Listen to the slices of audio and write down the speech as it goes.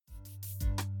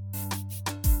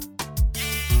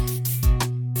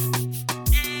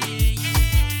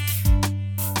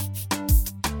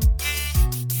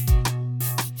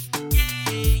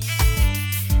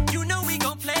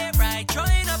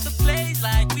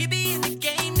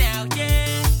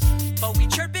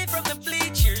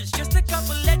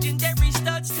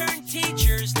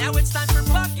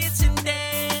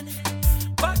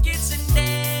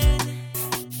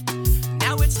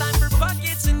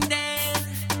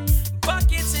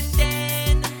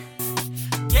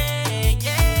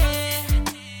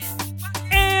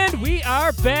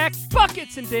back.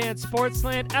 Buckets and Dan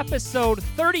Sportsland, episode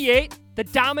 38. The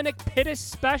Dominic Pittis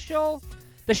special.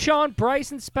 The Sean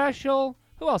Bryson special.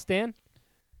 Who else, Dan?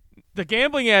 The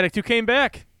gambling addict who came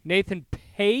back. Nathan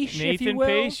Pace, if you will.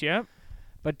 Nathan Pace, yep.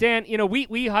 But Dan,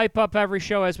 we hype up every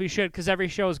show as we should because every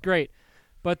show is great.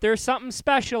 But there's something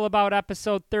special about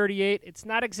episode 38. It's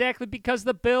not exactly because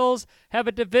the Bills have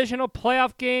a divisional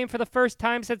playoff game for the first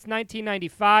time since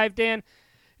 1995, Dan.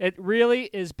 It really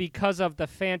is because of the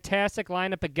fantastic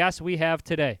lineup of guests we have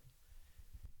today.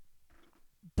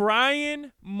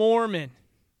 Brian Moorman,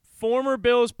 former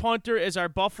Bills punter, is our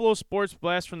Buffalo Sports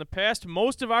Blast from the past.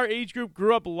 Most of our age group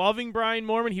grew up loving Brian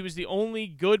Moorman. He was the only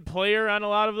good player on a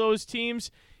lot of those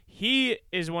teams. He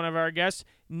is one of our guests.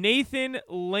 Nathan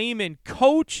Lehman,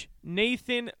 Coach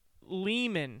Nathan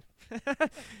Lehman.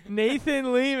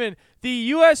 Nathan Lehman, the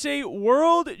USA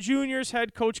World Juniors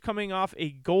head coach, coming off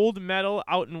a gold medal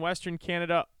out in Western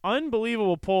Canada.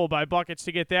 Unbelievable pull by Buckets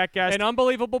to get that guy. An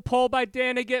unbelievable pull by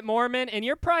Dan to get Moorman. And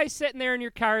you're probably sitting there in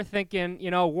your car thinking,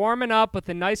 warming up with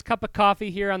a nice cup of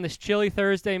coffee here on this chilly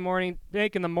Thursday morning,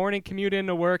 making the morning commute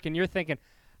into work, and you're thinking,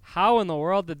 how in the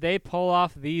world did they pull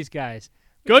off these guys?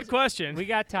 Good question. We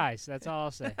got ties. That's all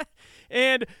I'll say.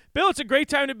 And, Bill, it's a great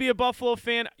time to be a Buffalo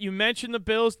fan. You mentioned the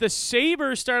Bills. The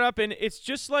Sabres start up, and it's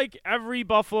just like every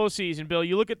Buffalo season, Bill.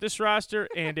 You look at this roster,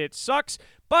 and it sucks.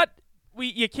 But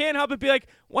you can't help but be like,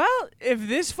 well, if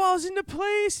this falls into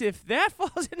place, if that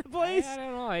falls into place. I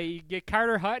don't know. You get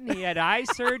Carter Hutton. He had eye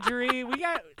surgery.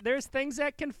 There's things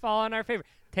that can fall in our favor.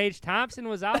 Tage Thompson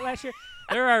was out last year.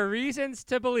 There are reasons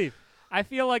to believe. I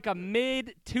feel like a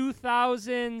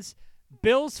mid-2000s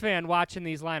Bills fan watching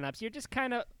these lineups. You're just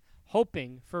kind of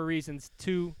hoping for reasons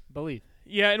to believe.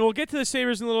 Yeah, and we'll get to the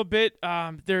Sabres in a little bit.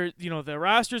 The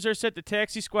rosters are set. The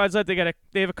taxi squad's let. They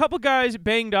have a couple guys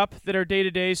banged up that are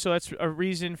day-to-day, so that's a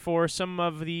reason for some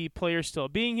of the players still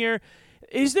being here.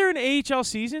 Is there an AHL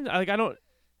season? No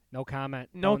comment.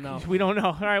 No, no. We don't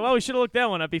know. All right, well, we should have looked that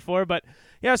one up before. But,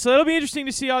 yeah, so that'll be interesting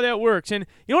to see how that works. And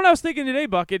you know what I was thinking today,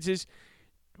 Buckets, is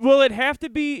will it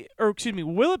be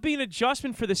an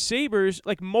adjustment for the Sabres?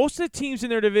 Like, most of the teams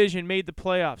in their division made the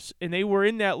playoffs, and they were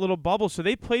in that little bubble, so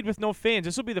they played with no fans.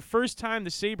 This will be the first time the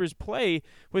Sabres play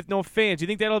with no fans. Do you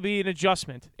think that'll be an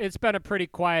adjustment? It's been a pretty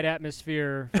quiet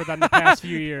atmosphere for them the past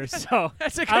few years, so I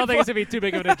don't think it's going to be too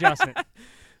big of an adjustment.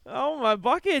 Oh, my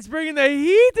Buckets bringing the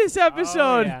heat this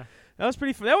episode. Oh, yeah. That was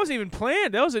pretty fun. That wasn't even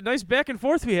planned. That was a nice back and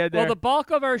forth we had there. Well, the bulk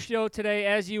of our show today,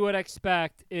 as you would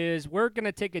expect, is we're going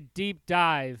to take a deep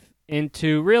dive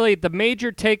into really the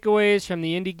major takeaways from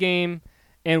the Indy game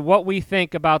and what we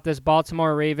think about this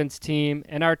Baltimore Ravens team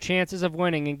and our chances of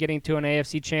winning and getting to an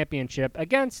AFC championship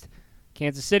against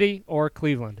Kansas City or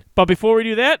Cleveland. But before we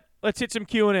do that, let's hit some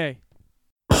Q&A.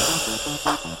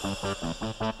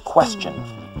 Question: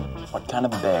 what kind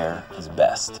of bear is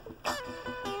best?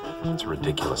 It's a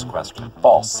ridiculous question.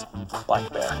 False.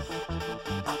 Black bear.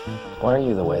 Why are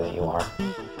you the way that you are?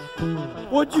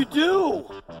 What'd you do?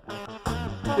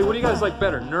 Hey, what do you guys like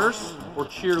better, nurse or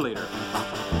cheerleader?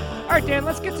 All right, Dan,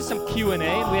 let's get to some Q&A.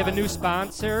 We have a new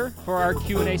sponsor for our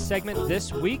Q&A segment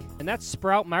this week, and that's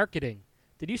Sprout Marketing.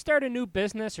 Did you start a new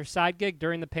business or side gig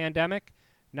during the pandemic?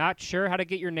 Not sure how to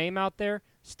get your name out there?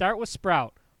 Start with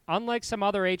Sprout. Unlike some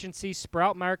other agencies,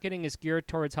 Sprout Marketing is geared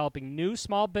towards helping new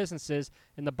small businesses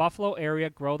in the Buffalo area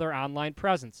grow their online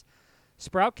presence.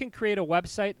 Sprout can create a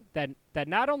website that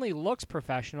not only looks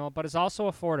professional, but is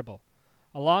also affordable.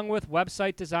 Along with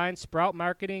website design, Sprout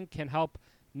Marketing can help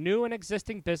new and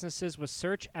existing businesses with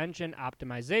search engine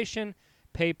optimization,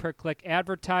 pay-per-click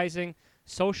advertising,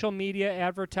 social media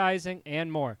advertising,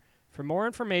 and more. For more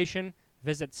information,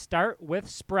 visit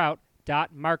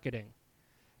startwithsprout.marketing.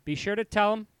 Be sure to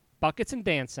tell them Buckets and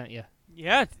Dan sent you.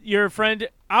 Yeah, your friend,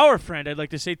 our friend, I'd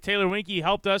like to say, Taylor Winky,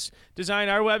 helped us design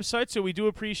our website, so we do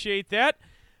appreciate that.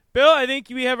 Bill, I think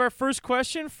we have our first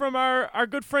question from our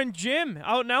good friend Jim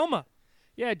out in Elma.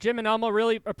 Yeah, Jim and Elma,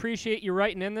 really appreciate you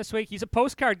writing in this week. He's a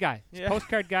postcard guy. He's a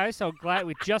postcard guy, so glad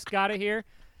we just got it here.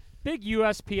 Big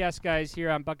USPS guys here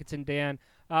on Buckets and Dan.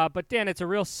 But, Dan, it's a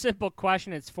real simple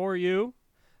question. It's for you.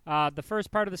 The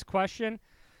first part of this question,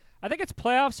 I think it's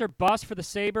playoffs or bust for the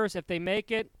Sabres. If they make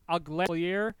it, I'll gladly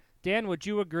year. Dan, would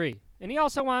you agree? And he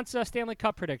also wants a Stanley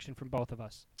Cup prediction from both of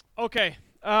us. Okay.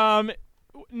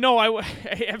 No, I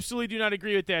absolutely do not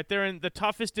agree with that. They're in the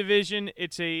toughest division.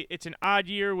 It's an odd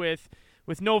year with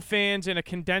no fans and a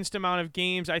condensed amount of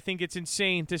games. I think it's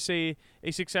insane to say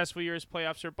a successful year is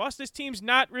playoffs or bust. This team's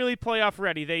not really playoff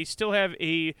ready. They still have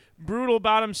a brutal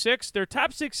bottom six. Their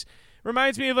top six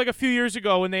reminds me of like a few years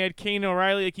ago when they had Kane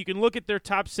O'Reilly. Like, you can look at their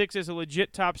top six as a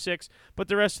legit top six, but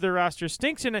the rest of their roster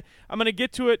stinks. And I'm going to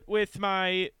get to it with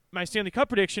my my Stanley Cup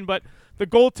prediction, but the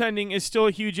goaltending is still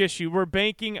a huge issue. We're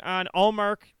banking on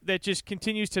Allmark that just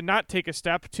continues to not take a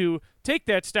step to take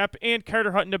that step, and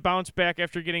Carter Hutton to bounce back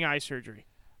after getting eye surgery.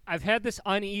 I've had this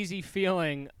uneasy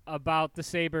feeling about the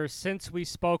Sabres since we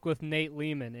spoke with Nate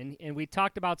Lehman, and we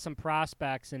talked about some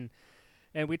prospects, and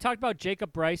we talked about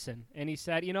Jacob Bryson, and he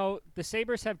said, the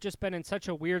Sabres have just been in such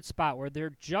a weird spot where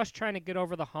they're just trying to get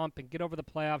over the hump and get over the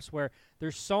playoffs, where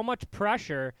there's so much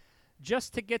pressure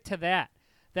just to get to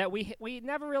that we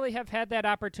never really have had that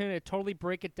opportunity to totally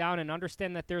break it down and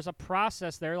understand that there's a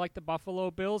process there like the Buffalo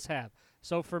Bills have.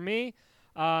 So for me,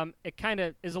 it kind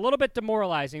of is a little bit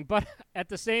demoralizing, but at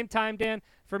the same time, Dan,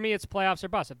 for me, it's playoffs or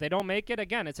bust. If they don't make it,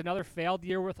 again, it's another failed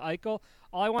year with Eichel.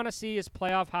 All I want to see is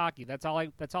playoff hockey. That's all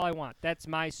I want. That's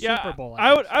my Super Bowl.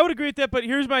 I would agree with that, but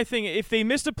here's my thing. If they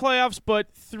miss the playoffs,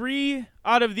 but 3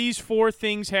 out of these 4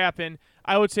 things happen,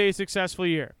 I would say a successful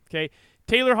year. Okay.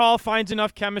 Taylor Hall finds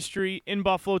enough chemistry in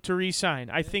Buffalo to re-sign.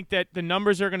 I think that the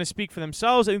numbers are going to speak for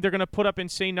themselves. I think they're going to put up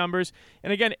insane numbers.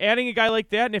 And again, adding a guy like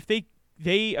that, and if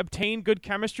they obtain good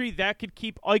chemistry, that could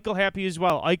keep Eichel happy as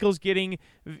well. Eichel's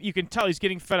you can tell he's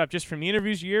getting fed up just from the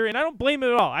interviews here, and I don't blame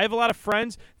him at all. I have a lot of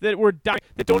friends that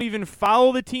that don't even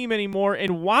follow the team anymore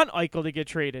and want Eichel to get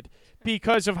traded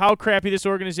because of how crappy this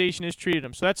organization has treated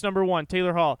him. So that's number 1,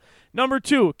 Taylor Hall. Number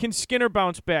 2, can Skinner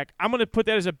bounce back? I'm going to put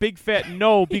that as a big fat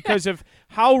no because of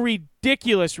how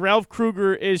ridiculous Ralph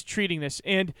Kruger is treating this.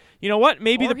 And you know what?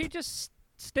 Maybe he just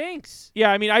stinks.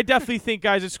 Yeah, I mean, I definitely think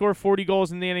guys that score 40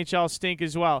 goals in the NHL stink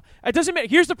as well. It doesn't matter.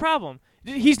 Here's the problem.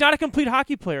 He's not a complete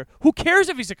hockey player. Who cares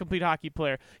if he's a complete hockey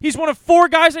player? He's one of 4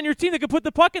 guys on your team that can put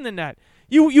the puck in the net.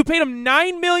 You paid him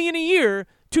 $9 million a year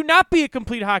to not be a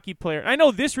complete hockey player. I know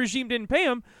this regime didn't pay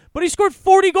him, but he scored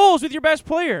 40 goals with your best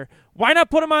player. Why not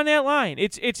put him on that line?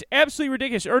 It's absolutely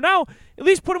ridiculous. Or now, at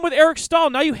least put him with Eric Stahl.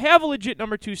 Now you have a legit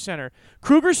number 2 center.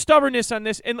 Kruger's stubbornness on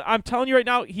this, and I'm telling you right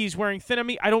now, he's wearing thin on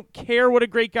me. I don't care what a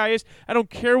great guy is. I don't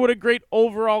care what a great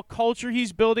overall culture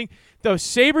he's building. The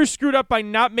Sabres screwed up by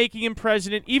not making him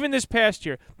president, even this past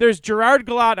year. There's Gerard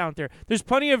Gallant out there. There's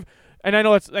plenty of, and I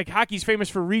know it's like hockey's famous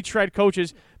for retread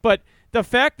coaches, but the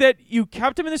fact that you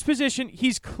kept him in this position,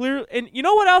 he's clear. And you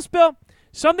know what else, Bill?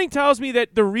 Something tells me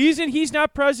that the reason he's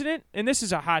not president, and this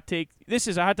is a hot take. This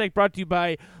is a hot take brought to you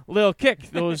by Lil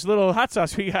Kick, those little hot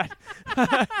sauce we got.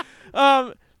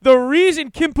 The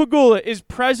reason Kim Pegula is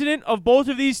president of both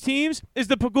of these teams is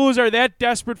the Pegulas are that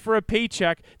desperate for a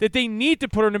paycheck that they need to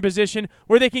put her in a position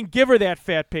where they can give her that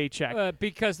fat paycheck.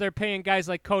 Because they're paying guys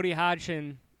like Cody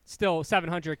Hodgson still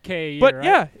 $700K a year. But right?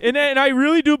 yeah, and I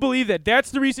really do believe that.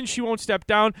 That's the reason she won't step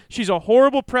down. She's a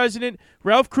horrible president.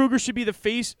 Ralph Kruger should be the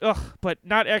face, but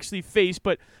not actually face,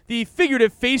 but the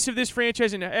figurative face of this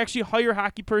franchise and actually hire a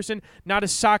hockey person, not a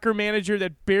soccer manager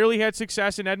that barely had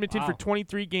success in Edmonton for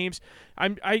 23 games.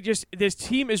 This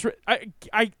team is,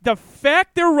 the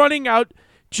fact they're running out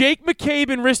Jake McCabe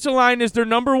and Ristolainen as their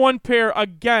number 1 pair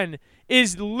again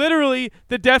is literally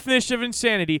the definition of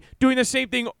insanity. Doing the same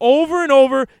thing over and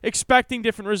over, expecting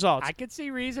different results. I could see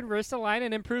reason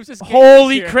Ristolainen improves his game.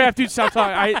 Holy crap, dude! Stop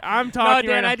talking. I'm talking.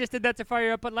 No, Dan, right now. I just did that to fire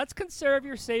you up. But let's conserve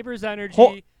your Sabres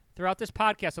energy throughout this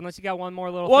podcast, unless you got one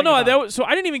more little. Well, thing no, so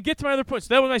I didn't even get to my other point.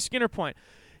 So that was my Skinner point.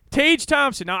 Tage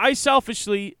Thompson. Now, I have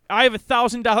a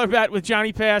 $1,000 bet with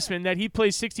Johnny Passman that he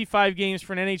plays 65 games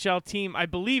for an NHL team. I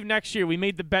believe next year. We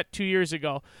made the bet 2 years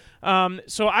ago.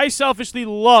 So I selfishly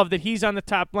love that he's on the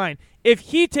top line. If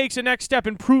he takes a next step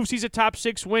and proves he's a top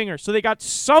 6 winger, so they got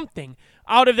something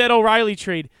out of that O'Reilly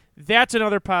trade, that's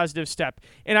another positive step.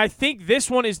 And I think this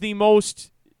one is the most,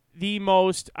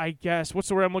 I guess, what's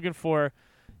the word I'm looking for?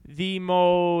 The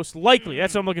most likely.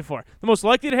 That's what I'm looking for. The most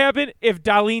likely to happen if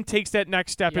Dahlin takes that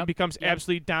next step and becomes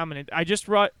absolutely dominant. I just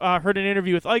heard an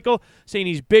interview with Eichel saying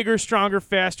he's bigger, stronger,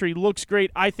 faster. He looks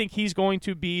great. I think he's going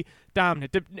to be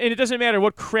dominant. And it doesn't matter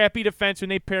what crappy defenseman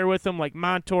they pair with him, like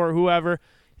Montour or whoever.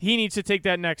 He needs to take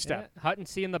that next step. Hutton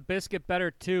seeing the biscuit better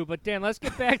too. But Dan, let's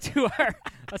get back to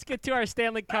our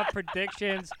Stanley Cup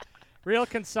predictions. Real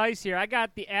concise here. I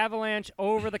got the Avalanche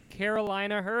over the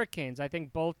Carolina Hurricanes. I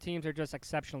think both teams are just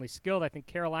exceptionally skilled. I think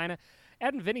Carolina,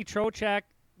 adding Vinny Trocheck,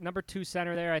 number 2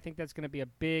 center there, I think that's going to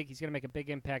be he's going to make a big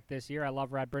impact this year. I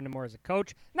love Rod Brind'Amour as a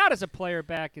coach. Not as a player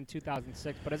back in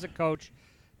 2006, but as a coach.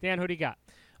 Dan, who do you got?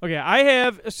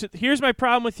 Okay, here's my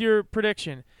problem with your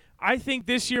prediction. I think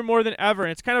this year more than ever,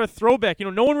 and it's kind of a throwback.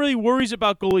 No one really worries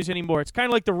about goalies anymore. It's kind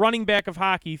of like the running back of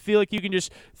hockey. You feel like you can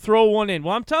just throw one in.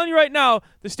 Well, I'm telling you right now,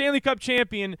 the Stanley Cup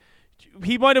champion,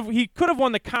 he could have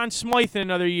won the Conn Smythe in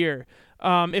another year.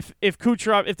 If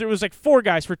Kucherov, if there was like 4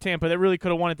 guys for Tampa that really could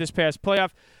have won it this past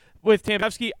playoff. with Tampa.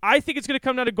 I think it's going to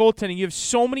come down to goaltending. You have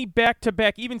so many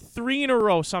back-to-back, even 3 in a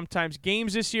row sometimes,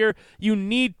 games this year. You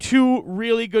need 2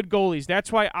 really good goalies.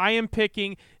 That's why I am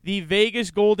picking the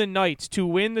Vegas Golden Knights to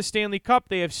win the Stanley Cup.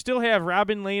 They still have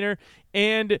Robin Lehner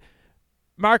and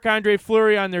Marc-Andre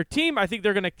Fleury on their team. I think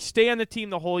they're going to stay on the team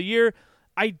the whole year.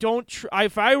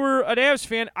 If I were an Avs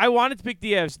fan, I wanted to pick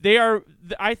the Avs. They are,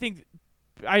 I think,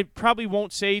 I probably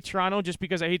won't say Toronto just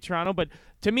because I hate Toronto, but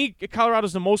to me,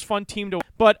 Colorado's the most fun team to win.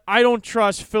 But I don't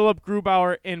trust Philip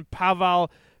Grubauer and Pavel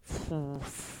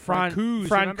Francouz.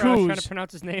 Remember I was trying to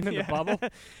pronounce his name in the bubble?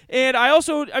 And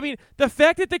the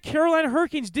fact that the Carolina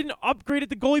Hurricanes didn't upgrade at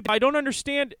the goalie, I don't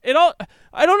understand it all.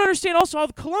 I don't understand also how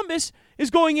Columbus is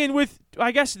going in with,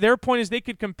 I guess their point is they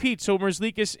could compete, so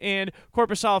Merzlikis and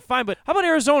Korpisalo fine. But how about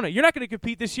Arizona? You're not going to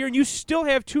compete this year, and you still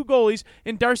have 2 goalies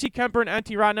in Darcy Kemper and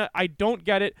Antti Raanta. I don't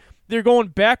get it. They're going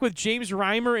back with James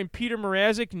Reimer and Peter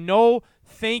Mrazek. No,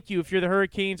 thank you if you're the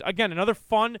Hurricanes. Again, another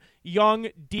fun, young,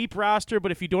 deep roster, but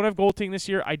if you don't have goaltending this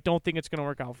year, I don't think it's going to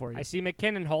work out for you. I see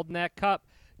McKinnon holding that cup.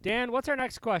 Dan, what's our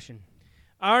next question?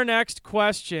 Our next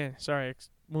question, sorry, I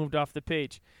moved off the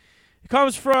page. It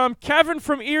comes from Kevin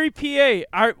from Erie,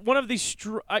 PA. We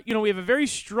have a very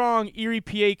strong Erie,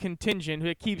 PA contingent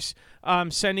that keeps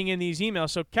sending in these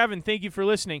emails. So, Kevin, thank you for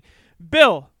listening.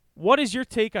 Bill, what is your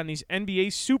take on these NBA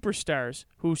superstars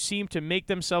who seem to make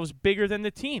themselves bigger than the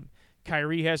team?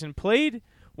 Kyrie hasn't played,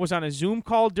 was on a Zoom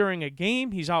call during a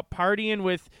game. He's out partying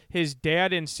with his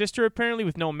dad and sister, apparently,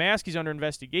 with no mask. He's under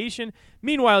investigation.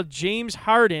 Meanwhile, James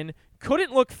Harden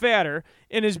couldn't look fatter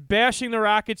and is bashing the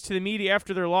Rockets to the media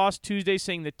after their loss Tuesday,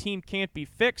 saying the team can't be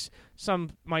fixed.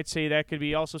 Some might say that could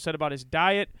be also said about his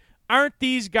diet. Aren't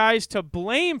these guys to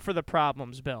blame for the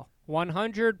problems, Bill?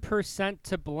 100%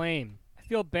 to blame. I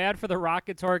feel bad for the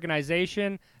Rockets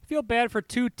organization. I feel bad for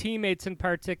 2 teammates in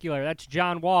particular. That's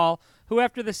John Wall, who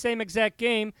after the same exact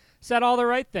game said all the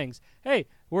right things. Hey,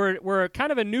 we're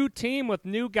kind of a new team with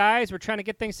new guys. We're trying to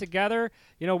get things together.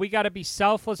 We got to be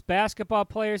selfless basketball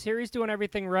players here. He's doing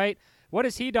everything right. What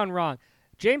has he done wrong?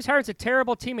 James Harden's a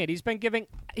terrible teammate. He's been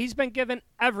given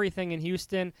everything in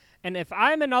Houston. And if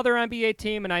I'm another NBA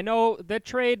team, and I know the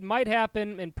trade might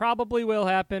happen and probably will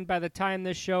happen by the time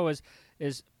this show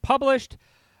is published,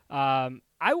 I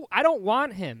don't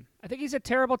want him. I think he's a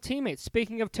terrible teammate.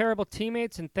 Speaking of terrible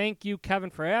teammates, and thank you,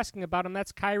 Kevin, for asking about him,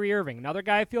 that's Kyrie Irving. Another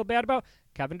guy I feel bad about,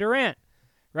 Kevin Durant,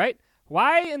 right?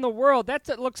 Why in the world? That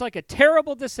looks like a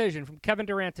terrible decision from Kevin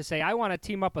Durant to say, I want to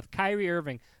team up with Kyrie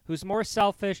Irving, who's more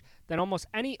selfish than almost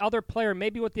any other player,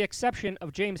 maybe with the exception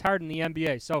of James Harden in the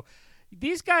NBA. So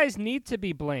these guys need to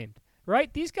be blamed,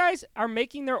 right? These guys are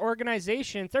making their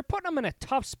organizations, they're putting them in a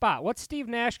tough spot. What's Steve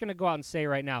Nash going to go out and say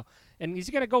right now? And he's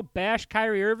going to go bash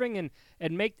Kyrie Irving and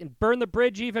burn the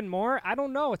bridge even more? I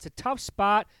don't know. It's a tough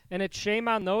spot, and it's shame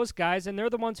on those guys, and they're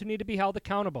the ones who need to be held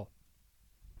accountable.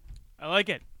 I like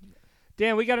it.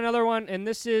 Dan, we got another one, and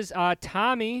this is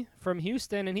Tommy from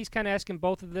Houston, and he's kind of asking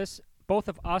both of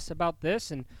us about this.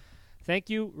 And thank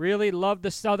you. Really love the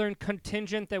Southern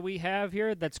contingent that we have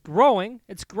here. That's growing.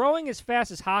 It's growing as fast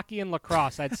as hockey and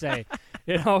lacrosse, I'd say.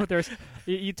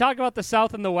 You talk about the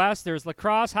South and the West. There's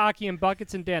lacrosse, hockey, and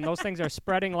buckets. And Dan, those things are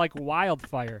spreading like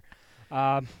wildfire.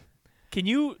 Can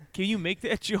you make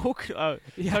that joke? Talking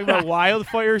about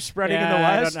wildfire spreading in the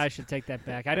West? I should take that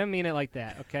back. I didn't mean it like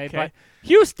that, okay? But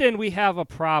Houston, we have a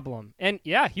problem. And,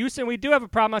 yeah, Houston, we do have a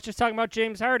problem. I was just talking about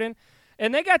James Harden.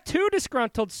 And they got 2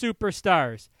 disgruntled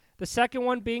superstars, the second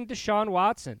one being Deshaun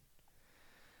Watson.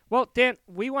 Well, Dan,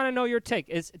 we want to know your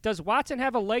take. Does Watson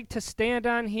have a leg to stand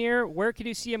on here? Where could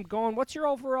you see him going? What's your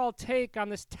overall take on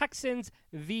this Texans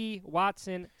v.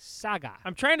 Watson saga?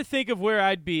 I'm trying to think of where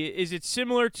I'd be. Is it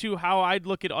similar to how I'd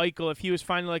look at Eichel if he was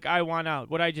finally like, I want out?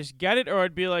 Would I just get it, or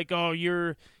I'd be like, oh,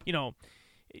 you're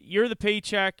the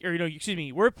paycheck, or,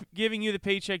 we're giving you the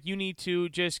paycheck. You need to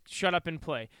just shut up and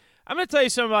play. I'm going to tell you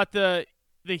something about the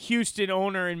Houston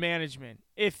owner and management.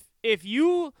 If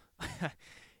you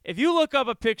if you look up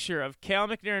a picture of Cal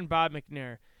McNair and Bob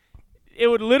McNair, it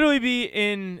would literally be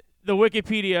in the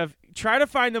Wikipedia of try to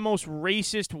find the most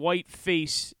racist white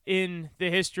face in the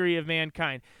history of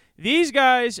mankind. These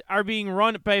guys are being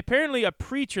run by apparently a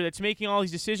preacher that's making all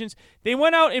these decisions. They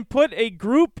went out and put a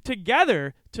group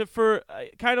together for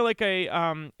kind of like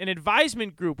an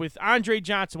advisement group with Andre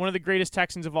Johnson, one of the greatest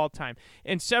Texans of all time,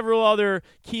 and several other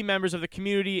key members of the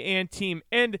community and team.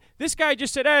 And this guy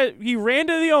just said, he ran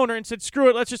to the owner and said, screw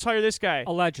it, let's just hire this guy.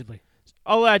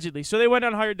 Allegedly. So they went out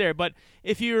and hired there. But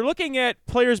if you're looking at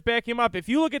players backing him up, if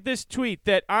you look at this tweet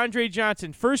that Andre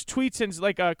Johnson first tweets since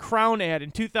like a Crown ad in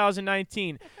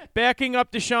 2019, backing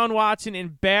up Deshaun Watson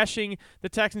and bashing the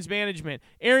Texans management.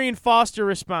 Arian Foster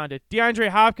responded. DeAndre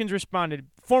Hopkins responded.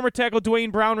 Former tackle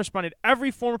Dwayne Brown responded.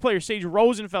 Every former player, Sage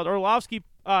Rosenfeld, Orlovsky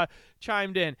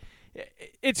chimed in.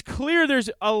 It's clear there's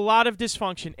a lot of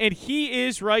dysfunction, and he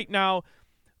is right now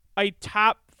a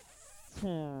top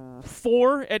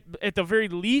 4 at the very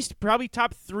least, probably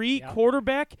top 3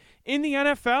 quarterback in the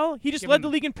NFL. He just led the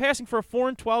league in passing for a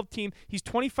 4-12 team. He's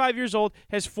 25 years old,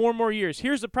 has 4 more years.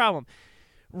 Here's the problem.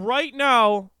 Right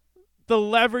now, the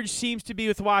leverage seems to be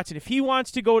with Watson. If he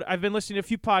wants to go, I've been listening to a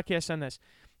few podcasts on this.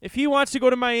 If he wants to go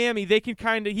to Miami, he can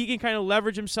kind of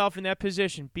leverage himself in that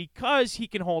position because he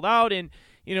can hold out, and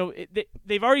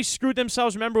they've already screwed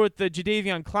themselves. Remember with the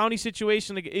Jadeveon Clowney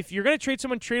situation, like if you're going to trade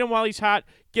someone, trade him while he's hot,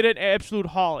 get an absolute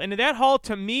haul. And that haul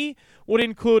to me would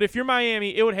include, if you're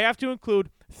Miami, it would have to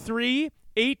include 3,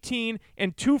 18,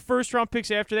 and 2 first-round picks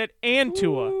after that, and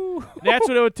Tua. Ooh. That's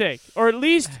what it would take, or at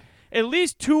least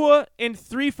Tua and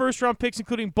 3 first-round picks,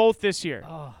 including both this year.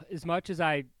 Oh, as much as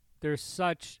there's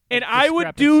such and I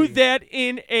would do that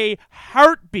in a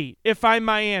heartbeat if I'm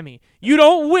Miami. You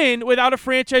don't win without a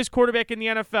franchise quarterback in the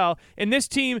NFL, and this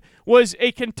team was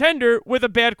a contender with a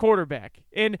bad quarterback.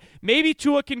 And maybe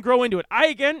Tua can grow into it.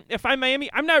 If I'm Miami,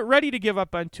 I'm not ready to give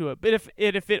up on Tua. But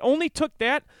if it only took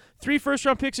that, 3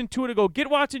 first-round picks and Tua to go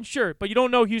get Watson, sure. But you don't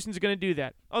know Houston's going to do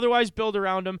that. Otherwise, build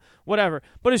around him, whatever.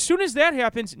 But as soon as that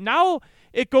happens, now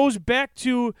it goes back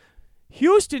to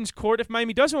Houston's court if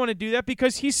Miami doesn't want to do that,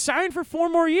 because he's signed for 4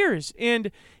 more years. And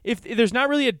if there's not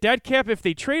really a dead cap, if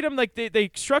they trade him, like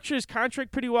they structure his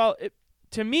contract pretty well.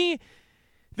 To me,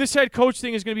 this head coach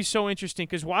thing is going to be so interesting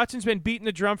because Watson's been beating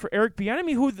the drum for Eric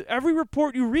Bieniemy, who every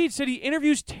report you read said he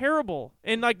interviews terrible.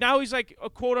 And like now he's like a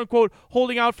quote-unquote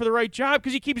holding out for the right job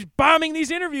because he keeps bombing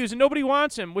these interviews and nobody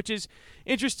wants him, which is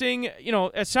interesting,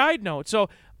 a side note. So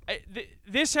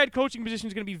this head coaching position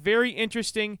is going to be very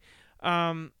interesting.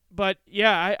 But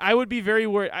yeah, I would be very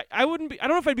worried. I don't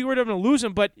know if I'd be worried I'm going to lose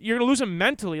him, but you're going to lose him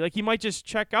mentally. Like he might just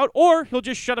check out, or he'll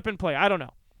just shut up and play. I don't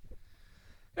know.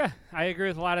 Yeah, I agree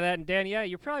with a lot of that. And Dan, yeah,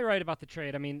 you're probably right about the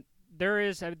trade. I mean,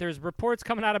 there's reports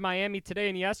coming out of Miami today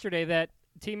and yesterday that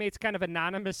teammates kind of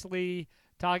anonymously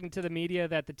talking to the media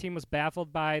that the team was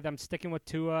baffled by them sticking with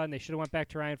Tua and they should have went back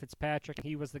to Ryan Fitzpatrick.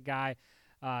 He was the guy.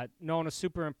 No one was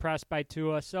super impressed by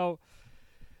Tua. So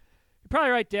you're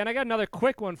probably right, Dan. I got another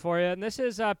quick one for you, and this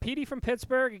is Petey from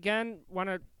Pittsburgh. Again, want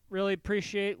to really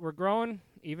appreciate we're growing.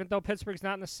 Even though Pittsburgh's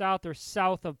not in the South, they're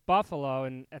south of Buffalo,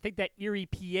 and I think that Erie,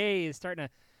 PA is starting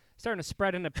to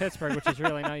spread into Pittsburgh, which is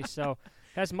really nice. So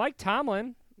has Mike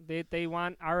Tomlin, they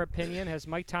want our opinion, has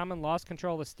Mike Tomlin lost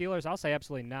control of the Steelers? I'll say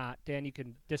absolutely not. Dan, you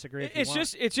can disagree if you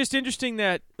want. It's just interesting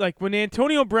that like when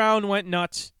Antonio Brown went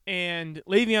nuts and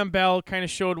Le'Veon Bell kind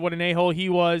of showed what an a-hole he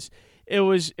was, it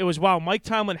was wow, Mike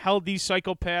Tomlin held these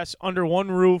psychopaths under one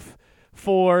roof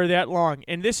for that long.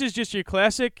 And this is just your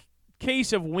classic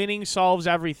case of winning solves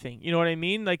everything. You know what I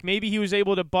mean? Like maybe he was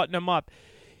able to button them up.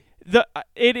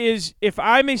 It is, if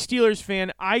I'm a Steelers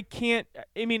fan,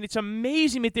 it's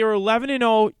amazing that they were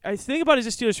 11-0. I think about it as a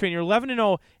Steelers fan, you're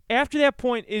 11-0. After that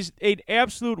point is an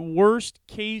absolute worst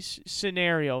case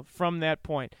scenario from that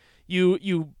point.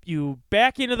 You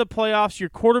back into the playoffs, your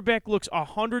quarterback looks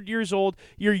 100 years old,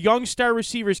 your young star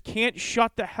receivers can't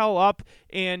shut the hell up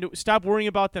and stop worrying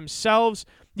about themselves.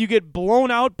 You get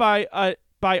blown out by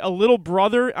a little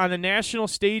brother on the national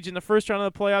stage in the first round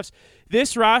of the playoffs.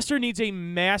 This roster needs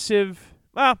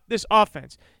this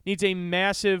offense needs a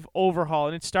massive overhaul,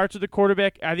 and it starts with the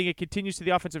quarterback. I think it continues to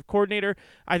the offensive coordinator.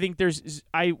 I think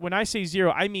when I say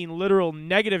zero, I mean literal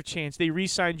negative chance they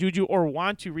re-sign Juju or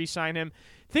want to re-sign him.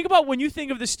 Think about when you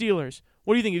think of the Steelers.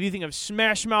 What do you think? If you think of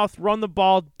smash mouth, run the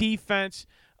ball, defense,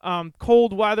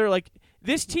 cold weather, like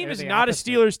this team is not a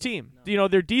Steelers team. No. You know,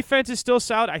 their defense is still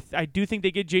solid. I do think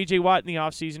they get J.J. Watt in the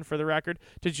offseason, for the record,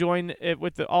 to join it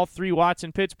with all 3 Watts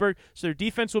in Pittsburgh. So their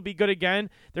defense will be good again.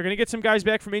 They're going to get some guys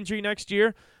back from injury next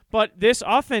year. But this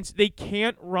offense, they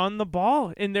can't run the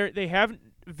ball. And they have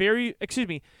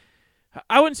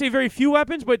I wouldn't say very few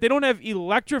weapons, but they don't have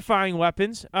electrifying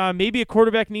weapons. Maybe a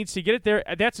quarterback needs to get it there.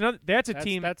 That's a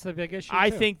team. That's the big issue. I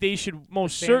think they should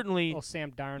certainly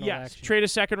Sam Darnold. Yes, trade a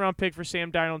second-round pick for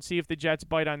Sam Darnold and see if the Jets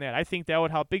bite on that. I think that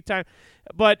would help big time.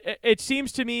 But it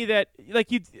seems to me that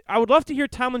I would love to hear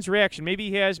Tomlin's reaction. Maybe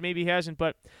he has, maybe he hasn't.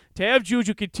 But to have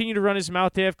Juju continue to run his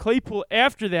mouth, to have Claypool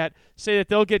after that say that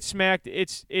they'll get smacked,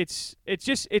 it's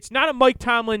not a Mike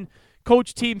Tomlin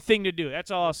coach team thing to do. That's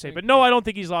all I'll say. But no, I don't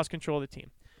think he's lost control of the team.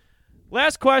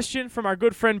 Last question from our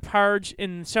good friend Parge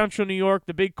in Central New York,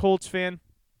 the big Colts fan.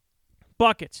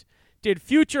 Buckets. Did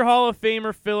future Hall of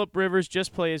Famer Phillip Rivers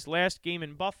just play his last game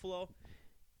in Buffalo?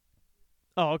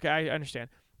 Oh, okay, I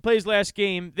understand. Play his last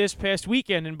game this past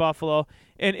weekend in Buffalo.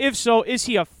 And if so, is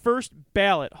he a first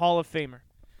ballot Hall of Famer?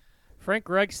 Frank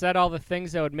Reich said all the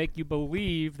things that would make you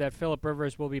believe that Phillip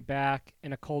Rivers will be back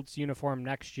in a Colts uniform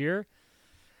next year.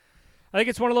 I think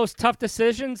it's one of those tough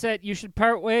decisions that you should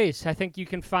part ways. I think you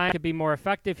can find to be more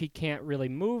effective. He can't really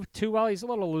move too well. He's a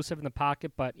little elusive in the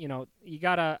pocket, but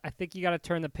I think you gotta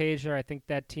turn the page there. I think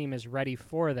that team is ready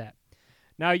for that.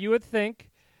 Now you would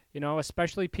think,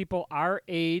 especially people our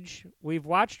age, we've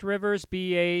watched Rivers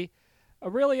be a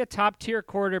really a top-tier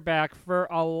quarterback for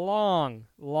a long,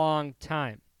 long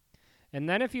time. And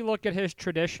then if you look at his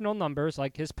traditional numbers,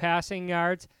 like his passing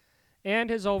yards and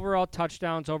his overall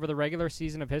touchdowns over the regular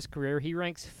season of his career, he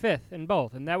ranks 5th in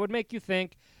both. And that would make you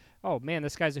think, oh, man,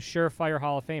 this guy's a surefire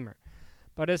Hall of Famer.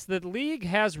 But as the league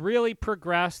has really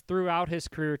progressed throughout his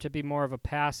career to be more of a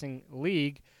passing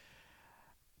league,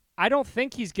 I don't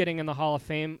think he's getting in the Hall of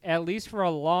Fame, at least for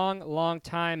a long, long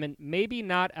time, and maybe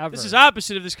not ever. This is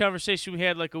opposite of this conversation we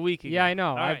had like a week ago. Yeah, I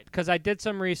know, because Right. I did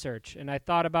some research, and I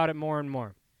thought about it more and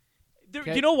more.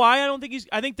 Okay. You know why I don't think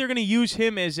I think they're going to use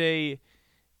him as an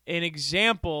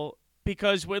example,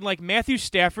 because when like Matthew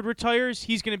Stafford retires,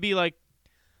 he's going to be like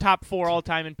top 4 all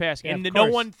time in passing, Yeah, and of no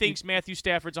course. one thinks Matthew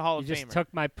Stafford's a Hall of You just Famer.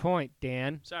 took my point,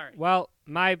 Dan. Sorry. Well,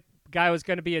 my guy was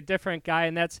going to be a different guy,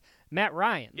 and that's Matt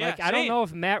Ryan. Yeah, I don't same. know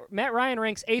if Matt Ryan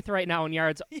ranks 8th right now in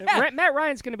yards. Yeah. Matt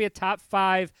Ryan's going to be a top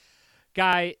 5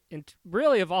 guy in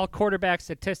really of all quarterback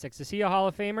statistics. Is he a Hall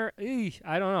of Famer?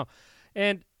 I don't know.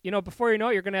 And before you know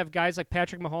it, you're going to have guys like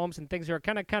Patrick Mahomes and things that are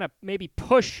kind of maybe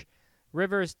push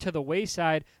Rivers to the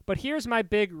wayside. But here's my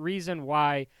big reason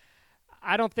why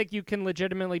I don't think you can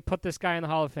legitimately put this guy in the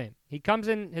Hall of Fame. He comes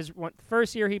in his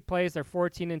first year he plays, they're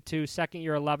 14-2, second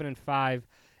year 11-5,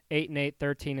 8-8,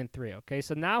 13-3. Okay,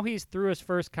 so now he's through his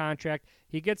first contract.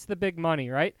 He gets the big money,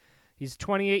 right? He's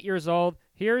 28 years old.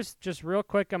 Here's just real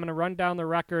quick, I'm going to run down the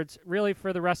records really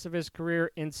for the rest of his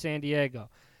career in San Diego.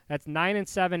 That's 9-7,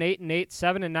 8-8,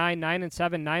 7-9,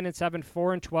 9-7,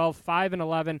 9-7, 4-12,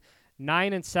 5-11,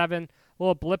 9-7.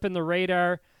 Little blip in the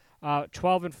radar,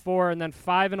 12-4, and then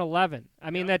 5-11. I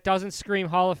mean, that doesn't scream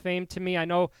Hall of Fame to me. I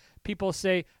know people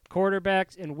say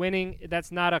quarterbacks and winning,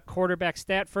 that's not a quarterback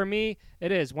stat. For me,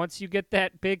 it is. Once you get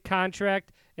that big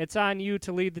contract, it's on you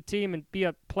to lead the team and be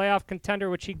a playoff contender,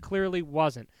 which he clearly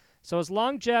wasn't. So his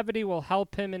longevity will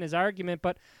help him in his argument,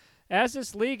 but as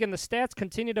this league and the stats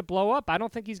continue to blow up, I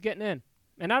don't think he's getting in.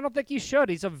 And I don't think he should.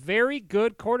 He's a very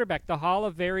good quarterback, the Hall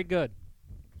of very good.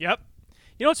 Yep.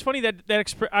 You know what's funny?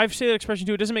 I've said that expression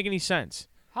too. It doesn't make any sense.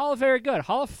 Hall of very good.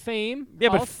 Hall of Fame. Yeah,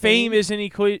 Hall but of fame isn't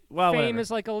equal. Well, fame whatever. is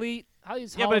like elite.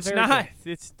 Yeah, but it's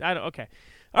not. Okay.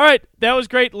 All right, that was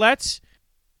great.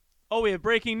 We have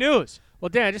breaking news. Well,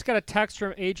 Dan, I just got a text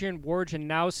from Adrian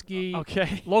Wojnarowski.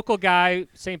 Okay. Local guy,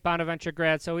 St. Bonaventure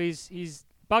grad. So he's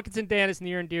Buckets and Dan is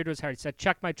near and dear to his heart. He said,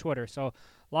 check my Twitter. So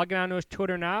logging on to his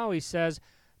Twitter now, he says,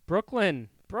 Brooklyn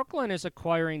is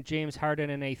acquiring James Harden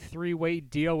in a 3-way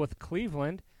deal with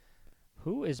Cleveland.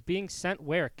 Who is being sent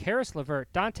where? Karis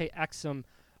LeVert, Dante Exum,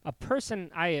 a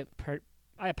person I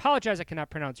apologize, I cannot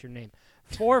pronounce your name.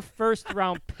 4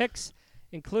 first-round picks,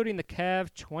 including the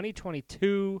Cavs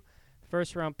 2022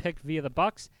 first-round pick via the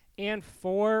Bucks, and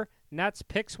 4 Nets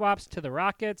pick swaps to the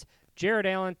Rockets. Jared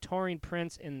Allen, Taurean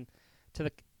Prince,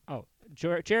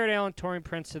 Jared Allen, Taurean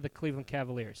Prince to the Cleveland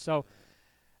Cavaliers. So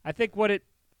I think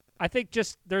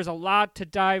just there's a lot to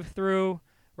dive through.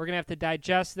 We're going to have to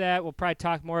digest that. We'll probably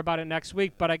talk more about it next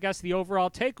week. But I guess the overall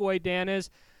takeaway, Dan, is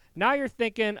now you're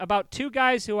thinking about 2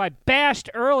 guys who I bashed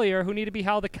earlier who need to be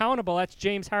held accountable. That's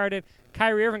James Harden,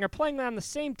 Kyrie Irving, are playing on the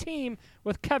same team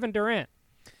with Kevin Durant.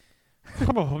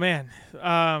 Oh, man.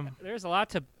 There's a lot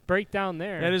to break down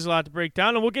there. That is a lot to break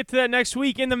down, and we'll get to that next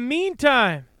week. In the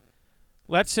meantime,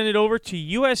 let's send it over to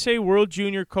USA World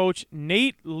Junior coach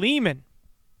Nate Lehman.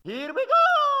 Here we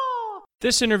go!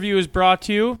 This interview is brought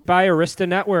to you by Arista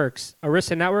Networks.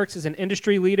 Arista Networks is an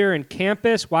industry leader in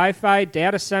campus, Wi-Fi,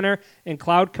 data center, and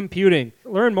cloud computing.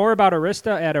 Learn more about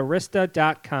Arista at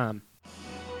arista.com.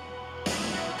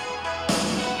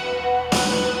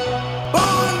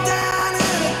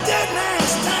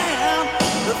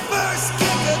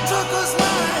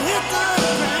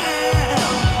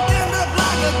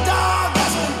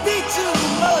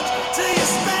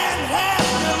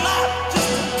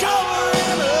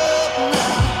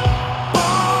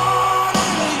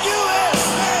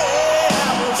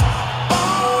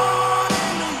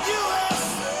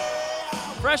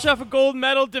 Fresh off a gold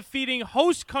medal defeating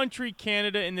host country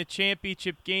Canada in the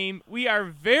championship game, we are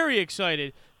very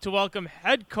excited to welcome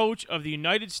head coach of the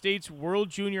United States World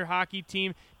Junior Hockey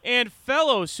Team and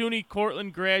fellow SUNY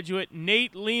Cortland graduate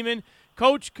Nate Lehman.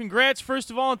 Coach, congrats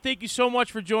first of all, and thank you so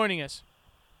much for joining us.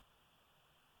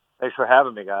 Thanks for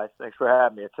having me, guys. Thanks for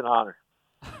having me. It's an honor.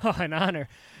 Oh, an honor.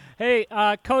 Hey,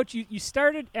 Coach, you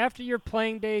started after your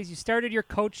playing days. You started your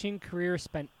coaching career,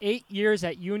 spent 8 years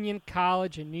at Union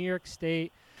College in New York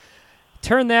State.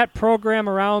 Turned that program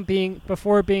around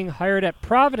before being hired at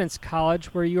Providence College,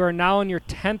 where you are now in your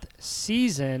 10th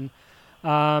season.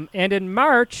 And in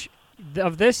March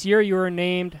of this year, you were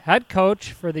named head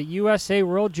coach for the USA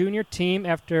World Junior team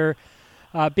after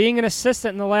being an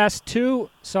assistant in the last 2.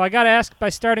 So I got to ask by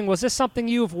starting, was this something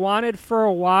you've wanted for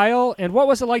a while? And what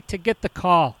was it like to get the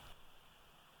call?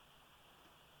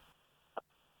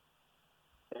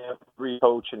 Every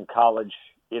coach in college,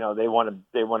 they want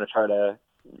to try to,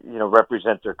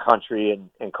 represent their country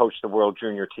and coach the World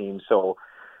Junior team. So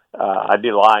I'd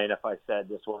be lying if I said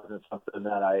this wasn't something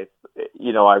that I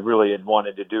really had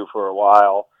wanted to do for a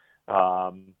while.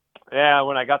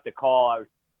 When I got the call, I was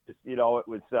just,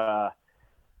 I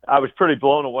was pretty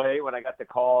blown away when I got the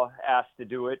call, asked to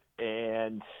do it.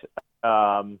 And,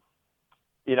 it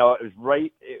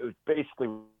was basically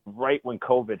right when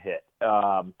COVID hit.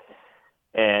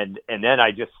 And then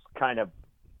I just kind of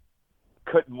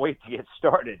couldn't wait to get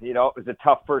started. It was a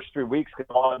tough first 3 weeks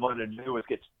because all I wanted to do was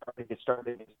get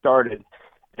started.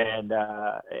 And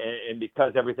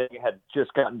because everything had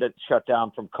just gotten shut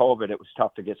down from COVID, it was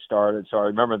tough to get started. So I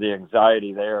remember the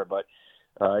anxiety there. But,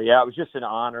 it was just an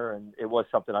honor, and it was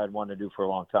something I'd wanted to do for a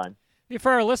long time.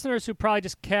 For our listeners who probably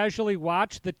just casually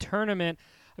watched the tournament,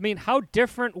 I mean, how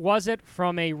different was it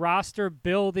from a roster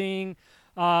building,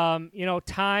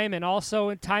 time and also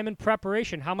in time and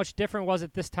preparation? How much different was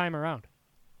it this time around?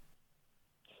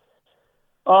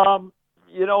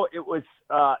 It was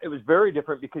very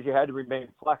different because you had to remain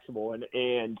flexible, and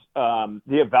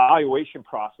the evaluation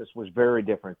process was very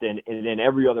different than in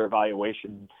every other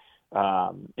evaluation.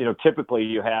 Typically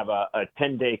you have a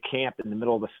 10-day camp in the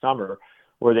middle of the summer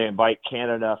where they invite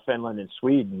Canada, Finland, and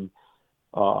Sweden.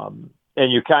 And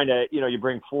you kind of, you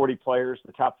bring 40 players,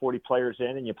 the top 40 players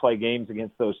in, and you play games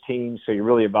against those teams. So you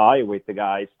really evaluate the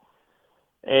guys.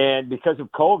 And because of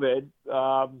COVID,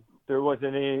 there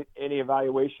wasn't any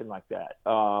evaluation like that.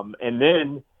 And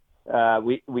then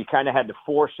we kind of had to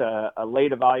force a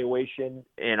late evaluation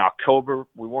in October.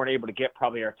 We weren't able to get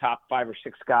probably our top 5 or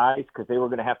 6 guys because they were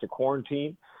going to have to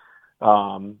quarantine.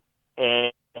 And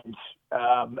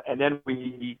then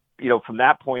we, from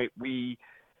that point, we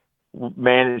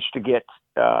managed to get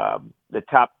the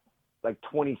top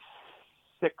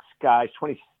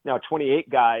 28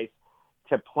 guys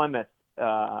to Plymouth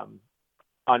on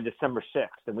December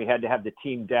 6th, and we had to have the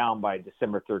team down by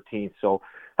December 13th. So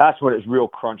that's when it was real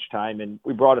crunch time, and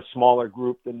we brought a smaller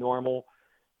group than normal,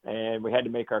 and we had to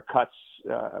make our cuts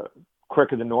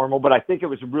quicker than normal. But I think it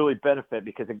was a really benefit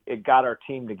because it got our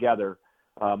team together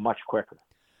much quicker.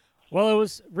 Well, it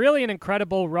was really an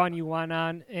incredible run you went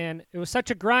on, and it was such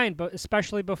a grind, but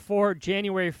especially before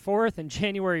January 4th and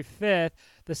January 5th,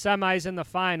 the semis and the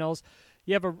finals.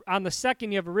 On the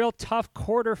second, you have a real tough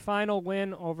quarterfinal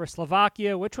win over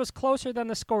Slovakia, which was closer than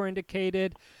the score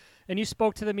indicated, and you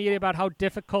spoke to the media about how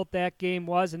difficult that game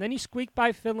was, and then you squeaked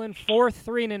by Finland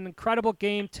 4-3 in an incredible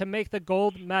game to make the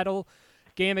gold medal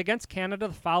game against Canada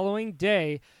the following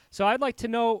day. So I'd like to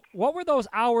know, what were those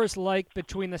hours like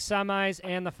between the semis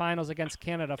and the finals against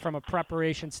Canada from a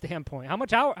preparation standpoint? How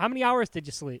many hours did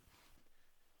you sleep?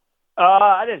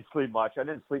 I didn't sleep much. I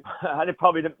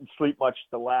probably didn't sleep much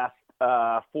the last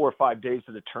 4 or 5 days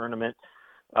of the tournament.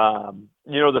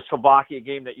 The Slovakia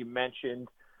game that you mentioned,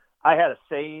 I had a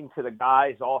saying to the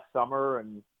guys all summer,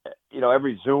 and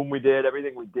every Zoom we did,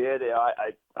 everything we did,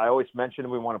 I always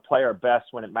mentioned we want to play our best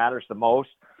when it matters the most.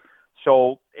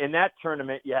 So in that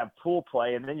tournament, you have pool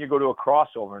play, and then you go to a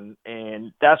crossover,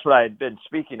 and that's what I had been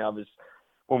speaking of, is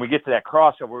when we get to that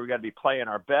crossover, we got to be playing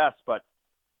our best. But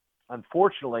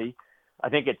unfortunately, I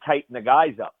think it tightened the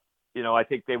guys up. I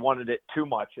think they wanted it too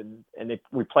much, and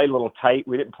we played a little tight.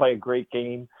 We didn't play a great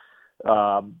game,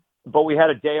 but we had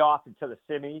a day off until the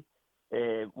semi.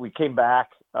 We came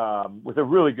back with a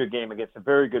really good game against a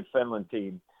very good Finland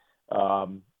team,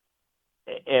 and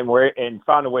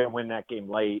found a way to win that game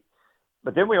late.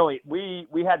 But then we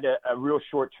had a real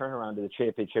short turnaround to the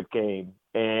championship game.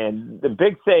 And the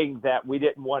big thing that we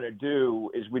didn't want to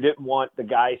do is we didn't want the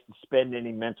guys to spend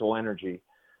any mental energy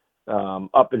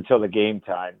up until the game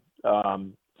time.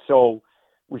 So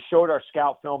we showed our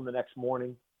scout film the next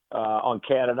morning on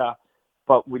Canada,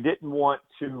 but we didn't want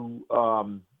to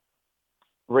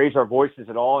raise our voices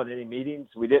at all in any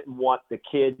meetings. We didn't want the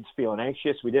kids feeling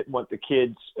anxious. We didn't want the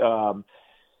kids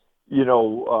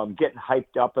getting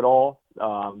hyped up at all.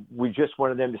 We just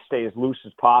wanted them to stay as loose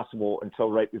as possible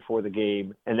until right before the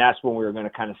game, and that's when we were going to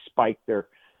kind of spike their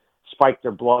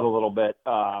blood a little bit.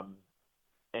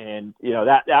 And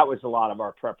that was a lot of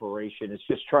our preparation. It's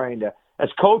just trying to, as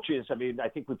coaches, I mean, I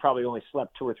think we probably only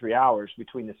slept 2 or 3 hours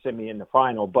between the semi and the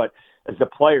final. But as the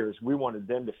players, we wanted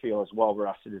them to feel as well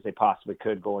rested as they possibly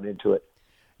could going into it.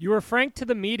 You were frank to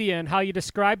the media in how you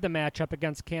described the matchup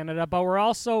against Canada, but were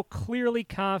also clearly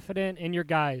confident in your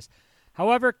guys.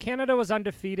 However, Canada was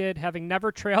undefeated, having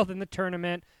never trailed in the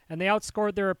tournament, and they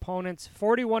outscored their opponents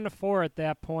 41-4 at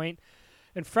that point,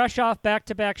 and fresh off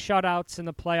back-to-back shutouts in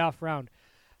the playoff round.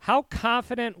 How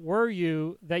confident were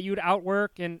you that you'd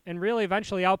outwork and really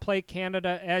eventually outplay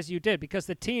Canada as you did? Because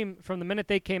the team, from the minute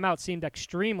they came out, seemed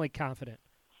extremely confident.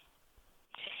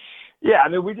 Yeah, I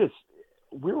mean,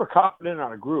 we were confident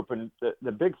on a group, and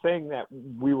the big thing that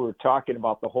we were talking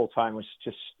about the whole time was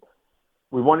just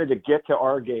we wanted to get to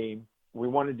our game. We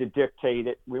wanted to dictate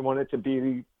it. We wanted to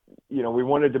be, we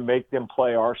wanted to make them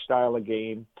play our style of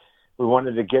game. We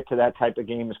wanted to get to that type of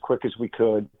game as quick as we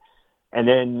could. And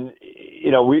then,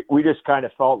 we just kind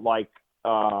of felt like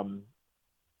that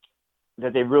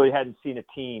they really hadn't seen a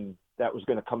team that was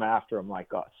going to come after them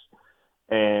like us.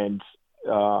 And,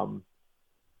 and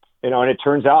it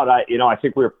turns out, I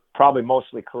think we were probably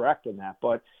mostly correct in that.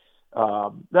 But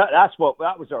that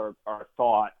was our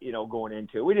thought, going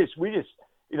into it. We just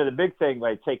the big thing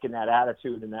by taking that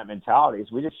attitude and that mentality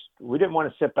is we didn't want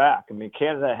to sit back. I mean,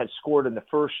 Canada had scored in the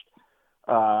first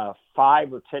 5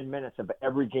 or 10 minutes of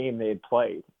every game they had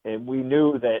played, and we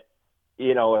knew that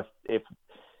if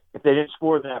they didn't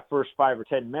score in that first 5 or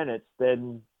 10 minutes,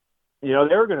 then they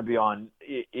were going to be on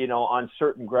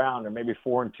certain ground or maybe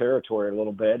foreign territory a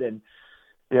little bit, and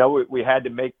we had to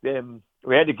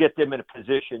get them in a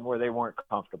position where they weren't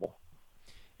comfortable.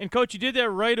 And, Coach, you did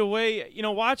that right away.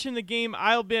 Watching the game,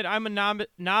 I'll admit I'm a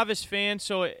novice fan,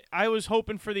 so I was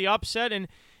hoping for the upset. And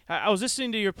I was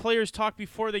listening to your players talk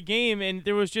before the game, and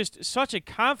there was just such a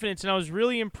confidence, and I was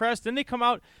really impressed. Then they come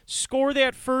out, score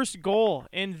that first goal.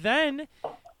 And then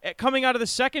coming out of the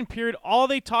second period, all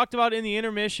they talked about in the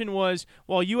intermission was,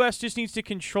 well, U.S. just needs to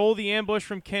control the ambush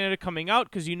from Canada coming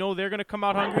out because they're going to come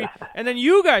out hungry. And then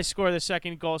you guys score the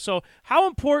second goal. So how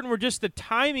important were just the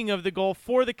timing of the goal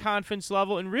for the confidence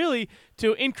level and really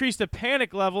to increase the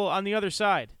panic level on the other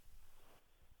side?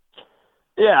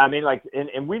 Yeah, I mean,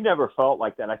 and we never felt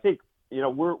like that. I think,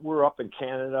 we're up in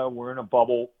Canada. We're in a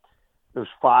bubble. There's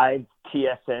 5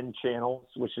 TSN channels,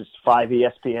 which is 5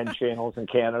 ESPN channels in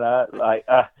Canada.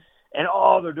 And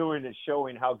all they're doing is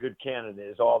showing how good Canada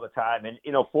is all the time. And,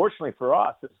 fortunately for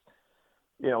us, it's,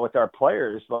 with our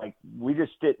players, we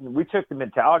took the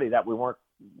mentality that we weren't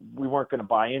going to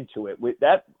buy into it.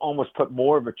 That almost put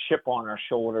more of a chip on our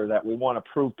shoulder that we want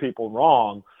to prove people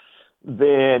wrong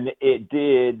than it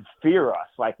did fear us.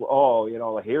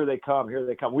 Here they come.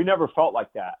 We never felt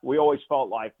like that. We always felt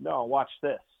like, no, watch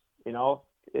this. We ran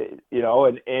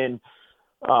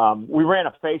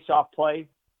a face-off play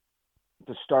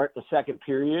to start the second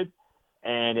period,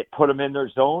 and it put them in their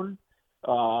zone,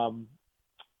 and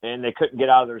they couldn't get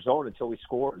out of their zone until we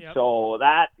scored. Yep. So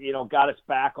that, got us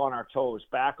back on our toes,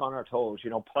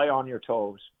 play on your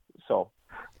toes. So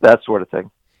that sort of thing.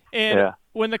 And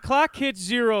when the clock hits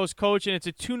zeros, Coach, and it's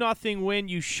a 2-0 win,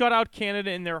 you shut out Canada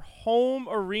in their home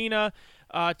arena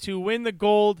to win the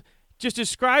gold. Just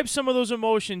describe some of those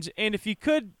emotions, and if you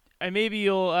could, and maybe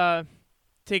you'll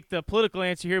take the political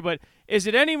answer here, but is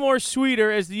it any more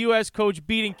sweeter as the U.S. coach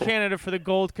beating Canada for the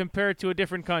gold compared to a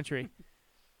different country?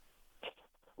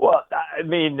 Well, I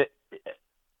mean,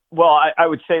 I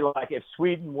would say if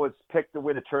Sweden was picked to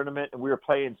win a tournament and we were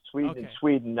playing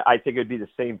Sweden, I think it'd be the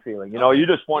same feeling. You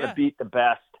just want to beat the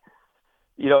best,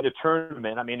 the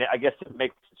tournament. I mean, I guess it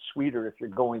makes it sweeter if you're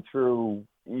going through,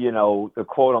 the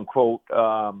quote unquote,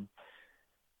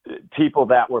 people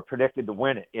that were predicted to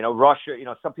win it. Russia,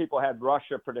 some people had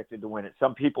Russia predicted to win it.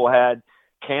 Some people had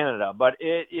Canada, but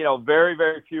very,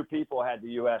 very few people had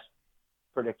the U.S.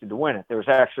 predicted to win it. There was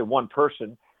actually one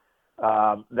person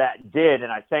that did,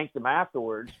 and I thanked them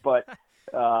afterwards, but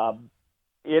it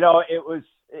was,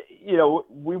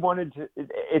 we wanted to,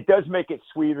 it does make it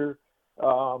sweeter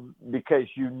because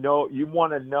you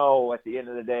want to know at the end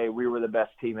of the day, we were the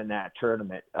best team in that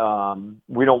tournament.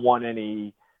 We don't want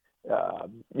any,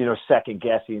 second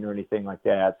guessing or anything like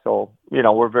that. So,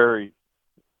 we're very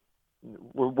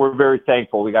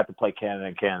thankful we got to play Canada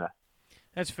and Canada.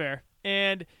 That's fair.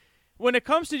 And when it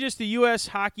comes to just the U.S.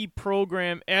 hockey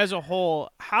program as a whole,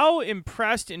 how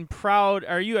impressed and proud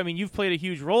are you? I mean, you've played a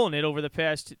huge role in it over the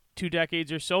past 2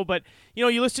 decades or so, but,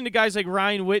 you listen to guys like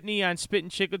Ryan Whitney on Spit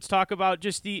and Chicklets talk about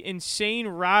just the insane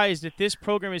rise that this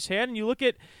program has had, and you look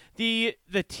at the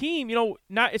team,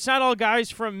 it's not all guys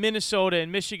from Minnesota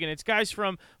and Michigan. It's guys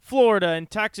from Florida and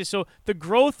Texas. So the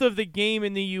growth of the game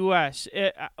in the U.S.,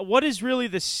 what is really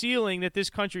the ceiling that this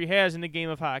country has in the game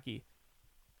of hockey?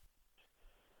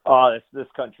 This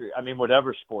country. I mean,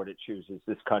 whatever sport it chooses,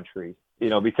 this country,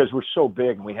 because we're so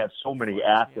big and we have so many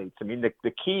athletes. I mean,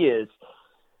 the key is,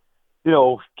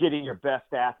 getting your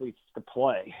best athletes to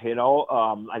play.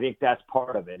 I think that's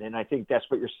part of it, and I think that's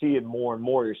what you're seeing more and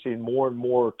more. You're seeing more and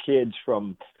more kids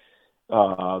from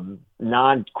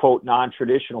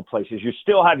non-traditional places. You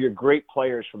still have your great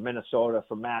players from Minnesota,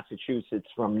 from Massachusetts,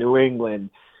 from New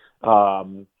England.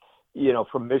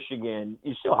 From Michigan,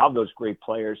 you still have those great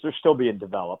players. They're still being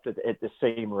developed at the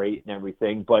same rate and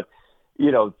everything. But,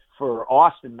 for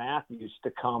Austin Matthews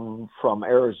to come from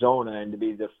Arizona and to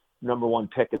be the number one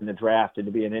pick in the draft and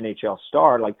to be an NHL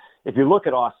star, like if you look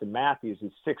at Austin Matthews,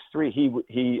 he's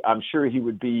 6'3". I'm sure he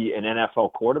would be an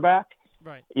NFL quarterback.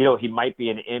 Right. He might be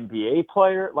an NBA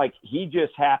player. Like he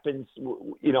just happens,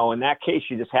 in that case,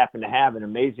 you just happen to have an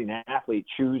amazing athlete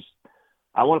choose,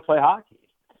 I want to play hockey.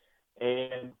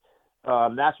 And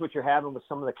that's what you're having with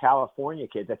some of the California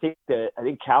kids. I think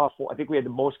we had the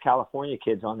most California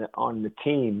kids on the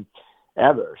team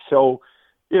ever. So,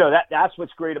 that's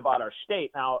what's great about our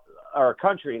state. Now, our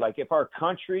country, like if our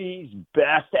country's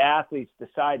best athletes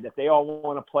decide that they all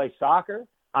want to play soccer,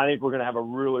 I think we're going to have a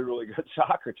really, really good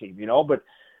soccer team, But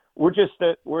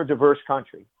we're a diverse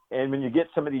country. And when you get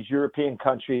some of these European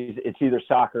countries, it's either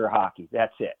soccer or hockey.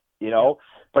 That's it.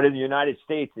 But in the United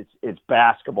States, it's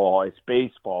basketball, it's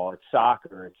baseball, it's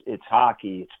soccer, it's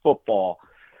hockey, it's football.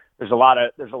 There's a lot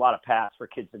of paths for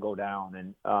kids to go down,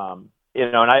 and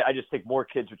I just think more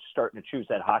kids are starting to choose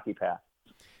that hockey path.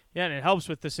 Yeah, and it helps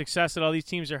with the success that all these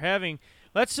teams are having.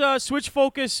 Let's switch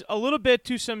focus a little bit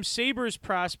to some Sabres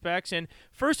prospects. And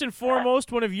first and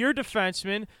foremost, one of your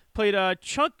defensemen played a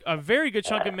very good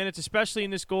chunk of minutes, especially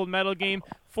in this gold medal game.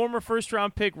 Former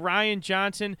first-round pick Ryan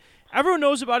Johnson. Everyone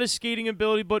knows about his skating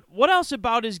ability, but what else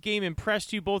about his game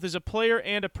impressed you both as a player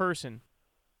and a person?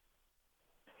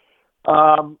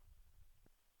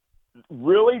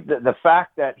 Really, the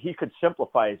fact that he could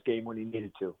simplify his game when he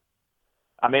needed to.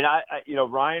 I mean,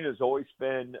 Ryan has always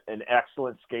been an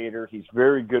excellent skater. He's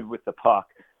very good with the puck.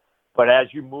 But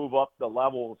as you move up the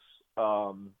levels,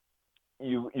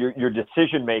 your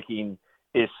decision-making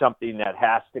is something that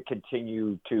has to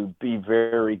continue to be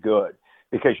very good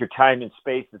because your time and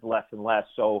space is less and less.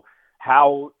 So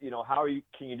can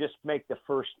you just make the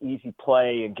first easy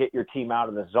play and get your team out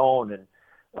of the zone?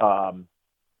 And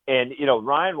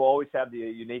Ryan will always have the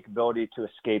unique ability to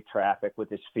escape traffic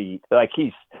with his feet. Like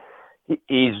he's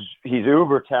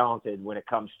uber talented when it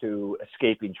comes to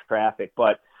escaping traffic.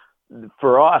 But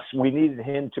for us, we needed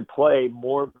him to play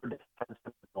more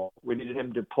defensive role. We needed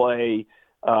him to play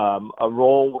a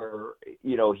role where,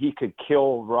 he could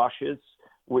kill rushes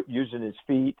using his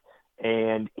feet,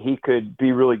 and he could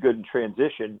be really good in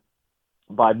transition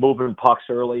by moving pucks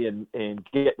early and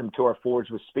getting them to our forwards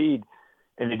with speed.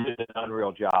 And he did an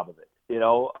unreal job of it,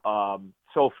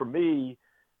 So for me,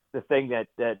 the thing that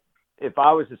if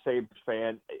I was a Sabres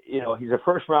fan, he's a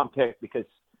first-round pick because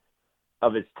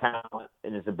of his talent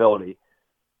and his ability.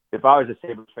 If I was a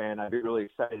Sabres fan, I'd be really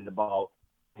excited about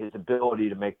his ability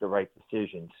to make the right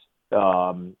decisions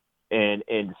and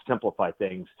to simplify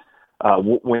things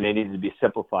when they needed to be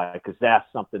simplified, because that's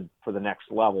something for the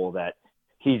next level that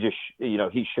he just,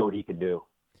 he showed he could do.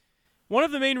 One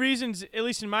of the main reasons, at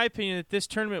least in my opinion, that this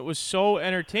tournament was so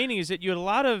entertaining is that you had a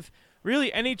lot of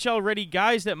really NHL-ready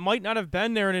guys that might not have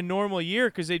been there in a normal year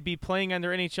because they'd be playing on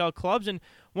their NHL clubs, and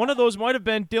one of those might have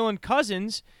been Dylan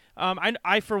Cousins.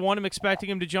 I, for one, am expecting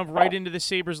him to jump right into the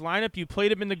Sabres lineup. You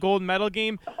played him in the gold medal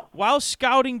game. While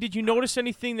scouting, did you notice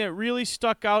anything that really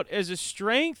stuck out as a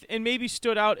strength and maybe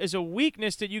stood out as a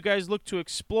weakness that you guys look to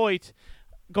exploit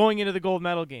going into the gold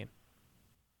medal game?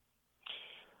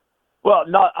 Well,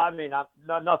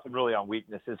 nothing really on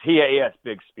weaknesses. He has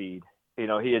big speed. He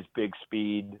has big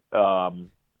speed.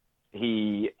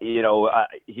 He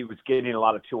was getting a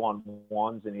lot of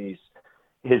 2-on-1s, and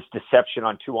his deception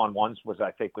on 2-on-1s was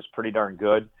pretty darn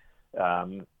good.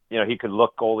 He could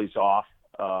look goalies off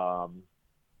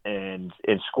and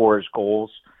score his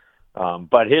goals.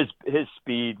 But his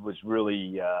speed was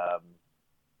really,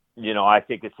 I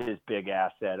think it's his big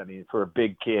asset. I mean, for a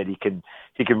big kid, he can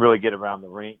really get around the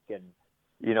rink, and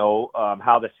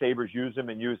how the Sabres use him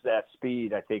and use that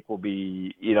speed, I think will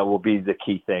be the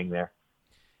key thing there.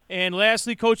 And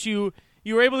lastly, Coach, you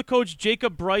were able to coach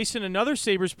Jacob Bryson, another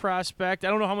Sabres prospect. I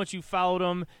don't know how much you followed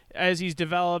him as he's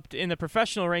developed in the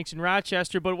professional ranks in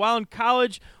Rochester, but while in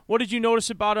college, what did you notice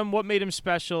about him? What made him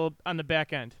special on the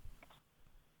back end?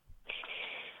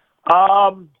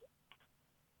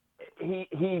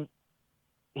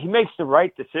 He makes the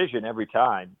right decision every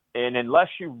time. And unless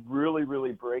you really,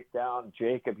 really break down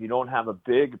Jacob, you don't have a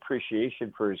big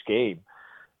appreciation for his game.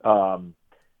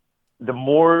 the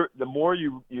more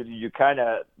you kind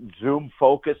of zoom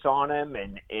focus on him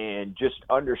and just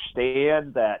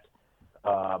understand that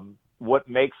what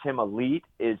makes him elite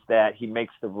is that he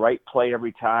makes the right play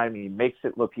every time. He makes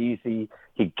it look easy.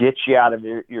 He gets you out of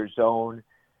your zone.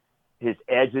 His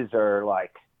edges are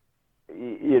like,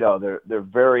 they're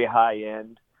very high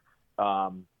end.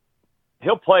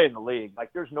 He'll play in the league.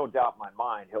 Like, there's no doubt in my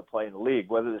mind he'll play in the league,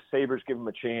 whether the Sabres give him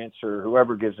a chance or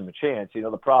whoever gives him a chance.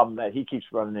 The problem that he keeps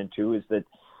running into is that,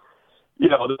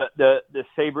 the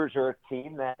Sabres are a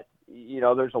team that,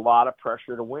 there's a lot of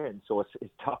pressure to win. So it's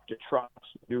tough to trust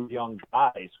new young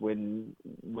guys when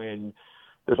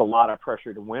there's a lot of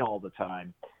pressure to win all the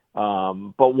time.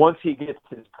 But once he gets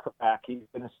his crack, he's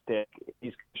going to stick.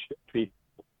 He's going to show people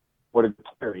what a good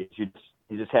player he is.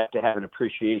 You just have to have an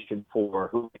appreciation for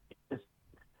who he is.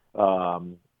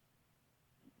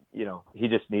 He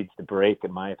just needs to break,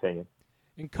 in my opinion.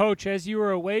 And, Coach, as you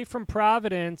were away from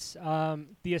Providence,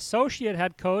 the associate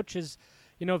head coach is,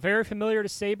 very familiar to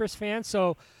Sabres fans.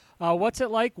 So what's it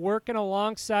like working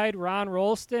alongside Ron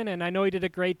Rolston? And I know he did a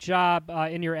great job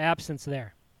in your absence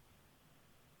there.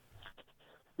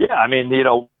 Yeah, I mean,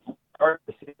 part of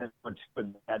the season when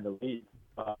Chipman had the lead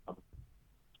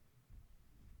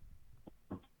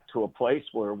to a place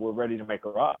where we're ready to make a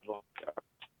run.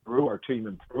 Our team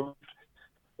improved,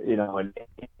 and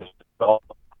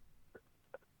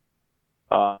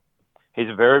he's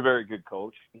a very, very good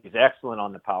coach. He's excellent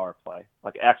on the power play,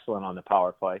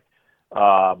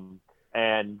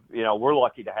 and, we're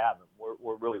lucky to have him.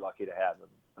 We're really lucky to have him.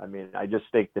 I mean, I just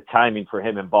think the timing for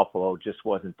him in Buffalo just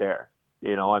wasn't there.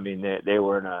 They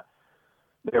were in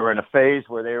a phase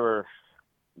where they were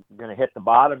going to hit the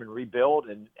bottom and rebuild,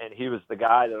 and he was the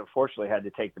guy that unfortunately had to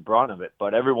take the brunt of it.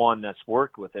 But everyone that's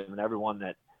worked with him and everyone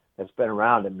that's been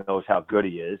around him knows how good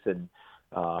he is, and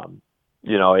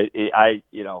he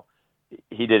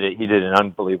did an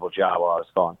unbelievable job while I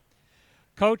was gone.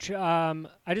 Coach,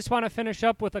 I just want to finish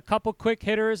up with a couple quick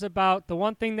hitters about the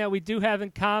one thing that we do have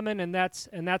in common, and that's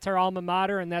our alma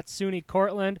mater, and that's SUNY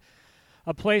Cortland,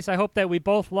 a place I hope that we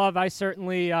both love. I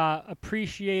certainly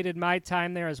appreciated my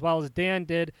time there as well as Dan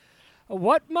did.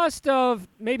 What must have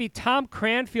maybe Tom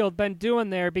Cranfield been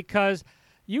doing there, because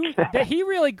he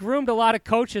really groomed a lot of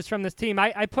coaches from this team.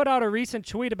 I put out a recent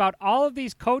tweet about all of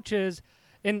these coaches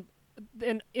and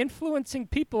influencing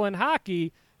people in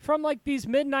hockey from like these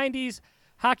mid-'90s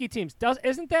hockey teams.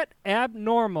 Isn't that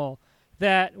abnormal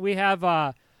that we have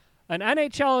an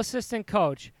NHL assistant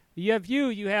coach?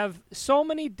 You have so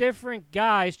many different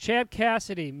guys, Chad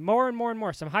Cassidy, more and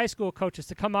more, some high school coaches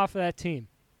to come off of that team.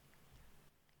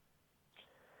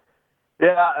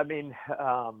 Yeah, I mean,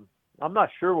 I'm not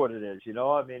sure what it is.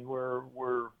 I mean, we're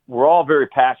all very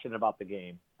passionate about the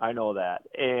game. I know that,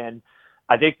 and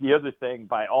I think the other thing,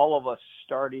 by all of us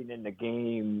starting in the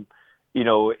game,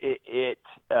 it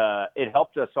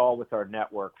helped us all with our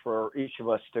network for each of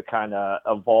us to kind of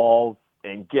evolve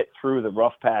and get through the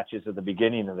rough patches at the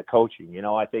beginning of the coaching.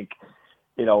 I think,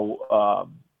 we all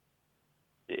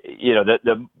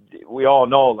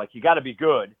know, like, you got to be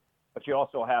good, but you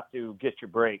also have to get your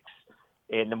breaks.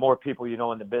 And the more people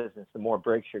in the business, the more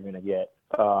breaks you're going to get.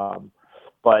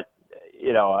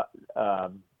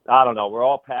 I don't know. We're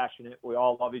all passionate. We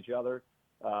all love each other.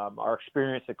 Our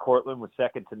experience at Cortland was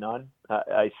second to none.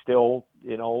 I still,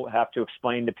 have to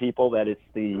explain to people that it's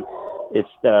the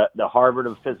Harvard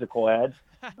of physical ed.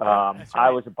 Right.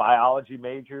 I was a biology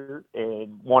major,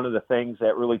 and one of the things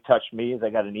that really touched me is I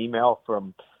got an email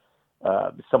from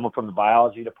someone from the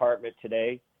biology department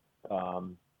today.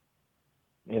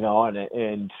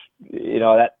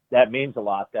 That means a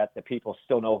lot, that the people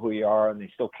still know who you are and they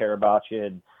still care about you.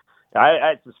 And I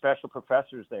had some special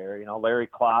professors there. Larry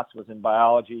Klotz was in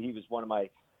biology. He was one of my,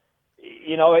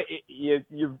 you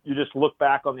just look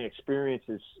back on the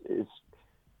experiences.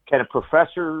 Can a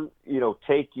professor,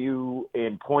 take you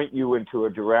and point you into a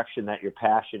direction that your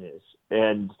passion is?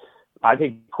 And I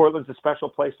think Cortland's a special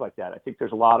place like that. I think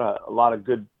there's a lot of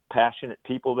good, passionate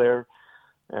people there,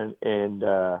 and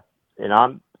I'm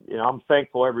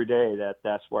thankful every day that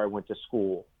that's where I went to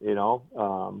school.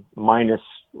 Minus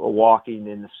walking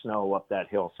in the snow up that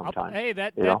hill sometimes. Hey,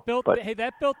 that built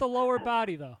the lower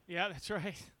body though. Yeah, that's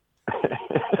right.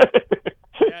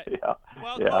 Yeah.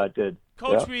 Well, yeah, it did.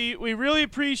 Coach, yeah. we really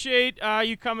appreciate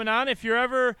you coming on. If you're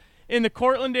ever in the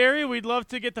Cortland area, we'd love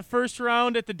to get the first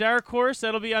round at the Dark Horse.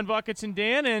 That'll be on Buckets and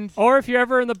Dan. Or if you're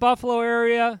ever in the Buffalo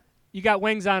area, you got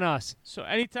wings on us. So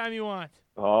anytime you want.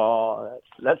 Oh,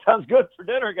 that sounds good for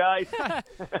dinner, guys.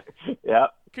 Yeah.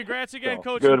 Congrats again,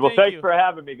 Coach. Good. Well, thanks for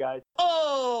having me, guys.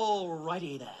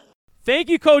 Alrighty then. Thank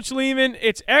you, Coach Lehman.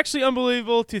 It's actually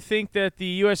unbelievable to think that the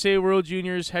USA World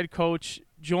Juniors head coach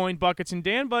join Buckets and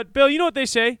Dan. But, Bill, you know what they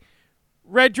say.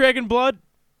 Red Dragon blood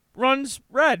runs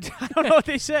red. I don't know what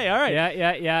they say. All right.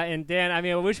 Yeah. And, Dan,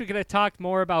 I wish we could have talked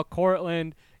more about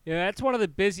Cortland. That's one of the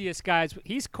busiest guys.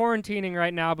 He's quarantining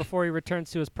right now before he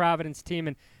returns to his Providence team,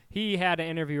 and he had an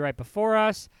interview right before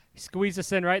us. He squeezed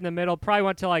us in right in the middle. Probably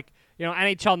went to,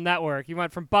 NHL Network. He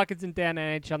went from Buckets and Dan to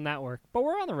NHL Network. But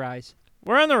we're on the rise.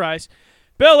 We're on the rise.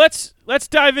 Bill, let's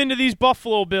dive into these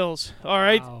Buffalo Bills. All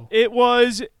right. Wow. It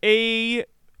was a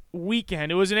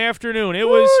weekend. It was an afternoon.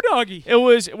 Doggy.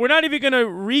 We're not even going to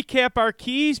recap our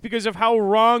keys because of how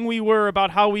wrong we were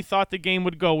about how we thought the game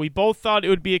would go. We both thought it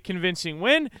would be a convincing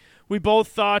win. We both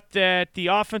thought that the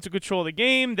offense would control the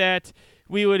game, that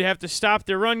we would have to stop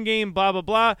their run game, blah, blah,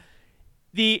 blah.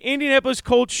 The Indianapolis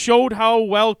Colts showed how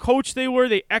well coached they were.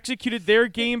 They executed their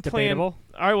game plan. Debatable.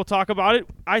 All right, we'll talk about it.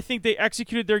 I think they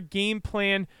executed their game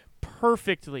plan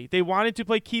perfectly. They wanted to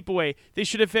play keep away.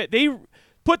 They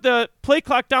put the play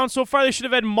clock down so far they should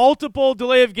have had multiple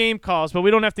delay of game calls, but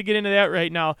we don't have to get into that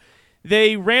right now.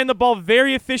 They ran the ball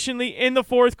very efficiently in the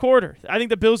fourth quarter. I think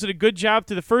the Bills did a good job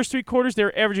through the first three quarters. They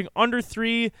were averaging under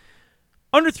three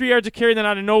yards a carry. Then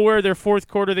out of nowhere, their fourth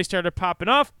quarter, they started popping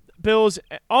off. Bills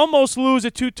almost lose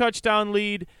a 2-touchdown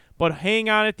lead, but hang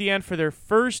on at the end for their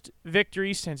first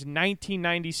victory since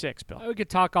 1996, Bill. We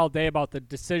could talk all day about the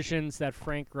decisions that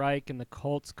Frank Reich and the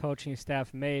Colts coaching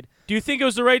staff made. Do you think it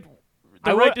was the right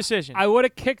decision? I would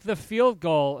have kicked the field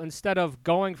goal instead of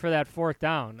going for that fourth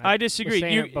down. I disagree. Was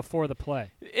saying it before the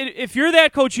play. If you're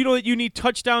that coach, you know that you need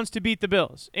touchdowns to beat the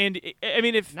Bills. And,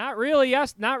 if not really,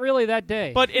 yes, not really that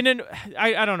day. But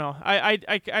I don't know.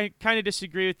 I kind of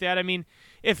disagree with that.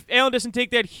 If Allen doesn't take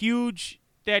that huge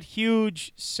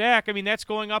sack, that's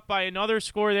going up by another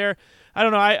score there. I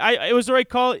don't know. It was the right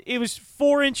call. It was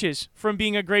 4 inches from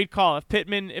being a great call.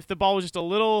 If the ball was just a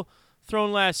little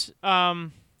thrown less,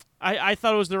 I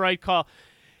thought it was the right call.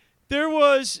 There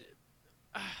was,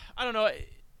 I don't know.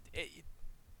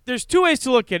 There's 2 ways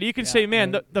to look at it. You can say,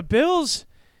 man, the Bills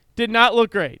did not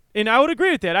look great. And I would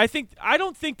agree with that. I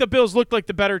don't think the Bills looked like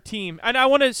the better team. And I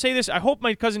want to say this. I hope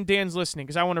my cousin Dan's listening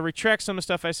because I want to retract some of the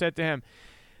stuff I said to him.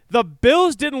 The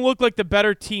Bills didn't look like the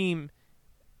better team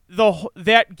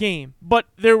that game, but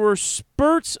there were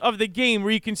spurts of the game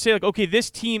where you can say, okay, this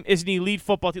team is an elite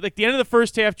football team. Like the end of the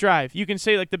first half drive, you can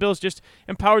say, the Bills just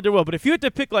empowered their will. But if you had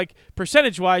to pick,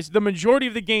 percentage-wise, the majority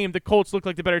of the game, the Colts looked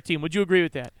like the better team. Would you agree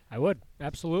with that? I would,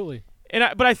 absolutely.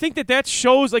 But I think that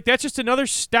shows, that's just another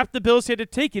step the Bills had to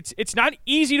take. It's not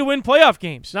easy to win playoff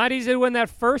games. It's not easy to win that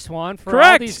first one for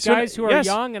Correct. all these guys who are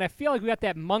young, and I feel like we got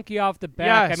that monkey off the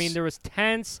back. Yes. There was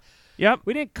tense. Yep.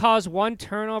 We didn't cause one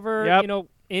turnover. Yep.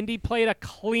 Indy played a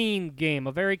clean game,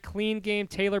 a very clean game.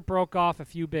 Taylor broke off a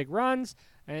few big runs,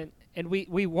 and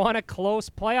we won a close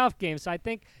playoff game. So I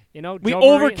think, we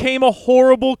overcame a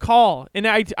horrible call. And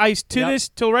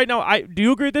till right now, do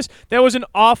you agree with this? That was an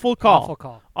awful call.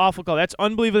 Awful call. That's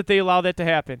unbelievable that they allowed that to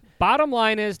happen. Bottom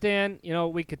line is, Dan,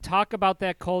 we could talk about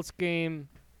that Colts game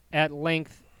at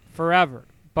length forever.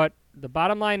 But the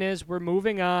bottom line is we're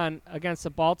moving on against a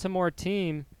Baltimore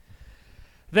team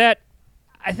that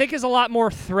I think is a lot more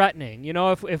threatening.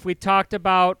 If we talked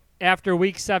about after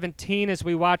Week 17 as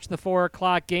we watch the 4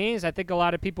 o'clock games, I think a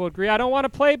lot of people agree, I don't want to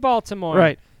play Baltimore.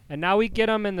 Right. And now we get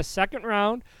them in the second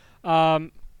round,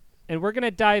 and we're going to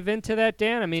dive into that,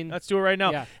 Dan. Let's do it right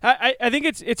now. Yeah. I think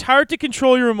it's hard to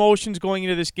control your emotions going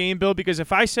into this game, Bill, because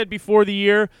if I said before the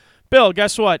year, Bill,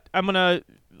 guess what? I'm going to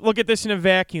look at this in a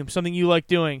vacuum, something you like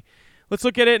doing. Let's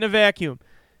look at it in a vacuum.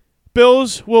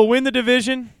 Bills will win the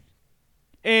division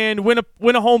and win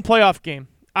a home playoff game.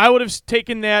 I would have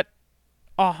taken that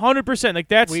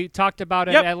 100%. We talked about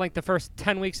it at the first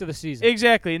 10 weeks of the season.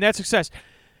 Exactly, and that's success.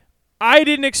 I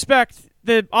didn't expect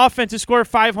the offense to score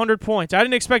 500 points. I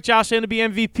didn't expect Josh Allen to be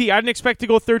MVP. I didn't expect to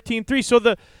go 13-3. So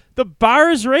the bar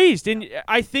is raised, and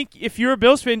I think if you're a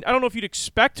Bills fan, I don't know if you'd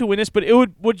expect to win this, but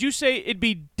would you say it'd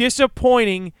be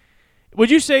disappointing?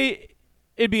 Would you say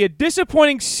it'd be a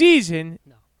disappointing season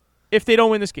if they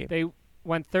don't win this game? They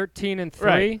went 13-3.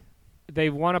 Right. They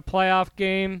won a playoff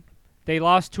game. They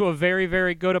lost to a very,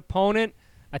 very good opponent.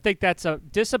 I think that's a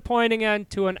disappointing end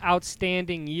to an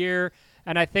outstanding year.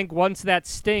 And I think once that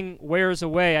sting wears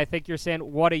away, I think you're saying,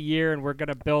 what a year, and we're going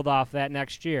to build off that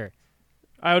next year.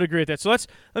 I would agree with that. So let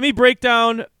me break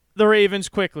down the Ravens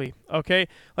quickly, okay?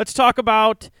 Let's talk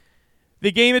about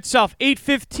the game itself.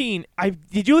 8:15.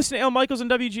 Did you listen to Al Michaels on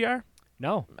WGR?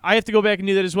 No. I have to go back and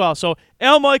do that as well. So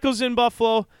Al Michaels in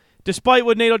Buffalo. Despite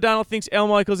what Nate O'Donnell thinks, Al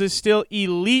Michaels is still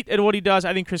elite at what he does.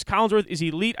 I think Chris Collinsworth is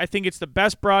elite. I think it's the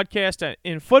best broadcast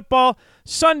in football.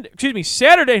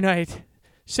 Saturday night,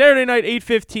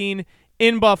 8:15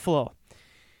 in Buffalo.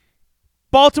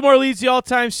 Baltimore leads the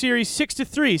all-time series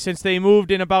 6-3 since they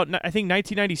moved in about, I think,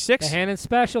 1996. The Hannon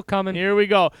special coming. Here we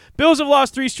go. Bills have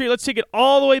lost 3 straight. Let's take it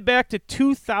all the way back to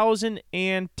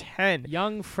 2010.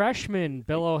 Young freshman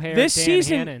Bill O'Hare, This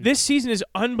Dan season is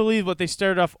unbelievable. They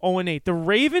started off 0-8. The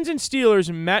Ravens and Steelers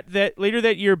met later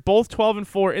that year, both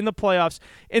 12-4 in the playoffs,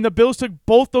 and the Bills took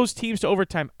both those teams to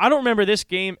overtime. I don't remember this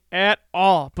game at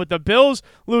all, but the Bills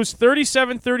lose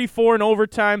 37-34 in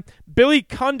overtime. Billy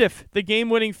Cundiff, the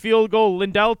game-winning field goal.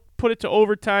 Lindell put it to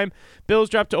overtime. Bills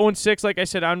dropped to 0-6, like I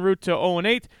said, en route to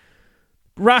 0-8.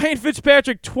 Ryan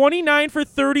Fitzpatrick, 29 for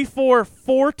 34,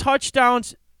 4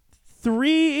 touchdowns,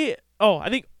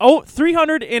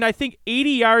 300 and I think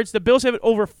 80 yards. The Bills have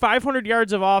over 500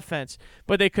 yards of offense,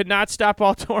 but they could not stop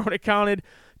Baltimore when it counted.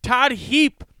 Todd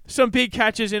Heap, some big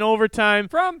catches in overtime.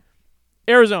 From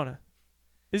Arizona.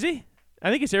 Is he? I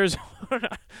think it's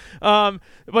Arizona.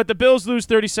 But the Bills lose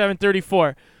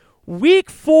 37-34. Week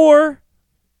 4,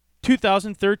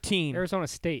 2013. Arizona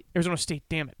State. Arizona State,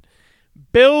 damn it.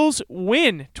 Bills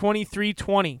win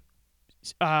 23-20.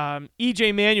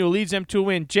 E.J. Manuel leads them to a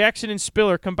win. Jackson and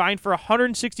Spiller combined for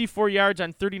 164 yards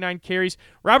on 39 carries.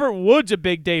 Robert Woods, a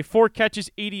big day. 4 catches,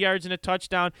 80 yards, and a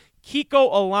touchdown.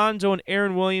 Kiko Alonso and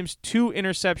Aaron Williams, 2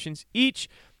 interceptions each.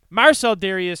 Marcel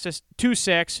Darius, 2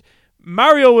 sacks.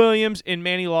 Mario Williams and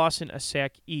Manny Lawson, a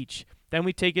sack each. Then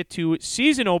we take it to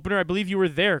season opener. I believe you were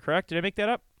there, correct? Did I make that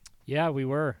up? Yeah, we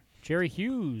were. Jerry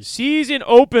Hughes. Season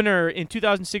opener in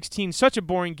 2016. Such a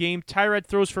boring game. Tyrod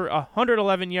throws for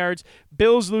 111 yards.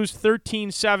 Bills lose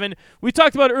 13-7. We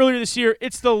talked about it earlier this year.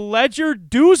 It's the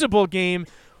Ledger-Doozable game.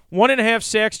 1.5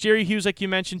 sacks. Jerry Hughes, like you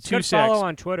mentioned, 2 Good sacks. follow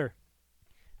on Twitter.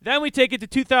 Then we take it to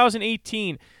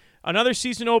 2018. Another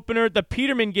season opener, the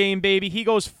Peterman game, baby. He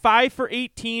goes 5 for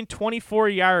 18, 24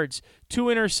 yards. 2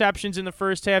 interceptions in the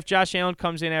first half. Josh Allen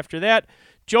comes in after that.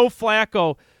 Joe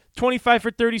Flacco, 25 for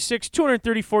 36,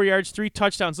 234 yards, 3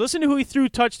 touchdowns. Listen to who he threw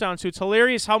touchdowns to. It's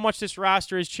hilarious how much this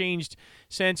roster has changed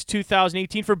since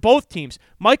 2018 for both teams.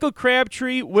 Michael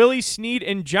Crabtree, Willie Snead,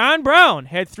 and John Brown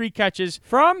had 3 catches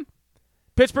from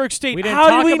Pittsburgh State.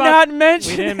 How did we not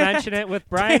mention it? We didn't mention it with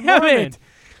Brian Damn Mormon. it.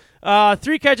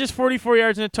 3 catches, 44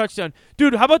 yards, and a touchdown.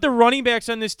 Dude, how about the running backs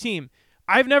on this team?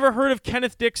 I've never heard of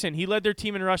Kenneth Dixon. He led their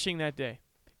team in rushing that day.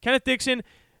 Kenneth Dixon,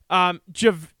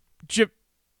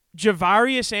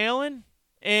 Javarius Allen,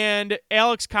 and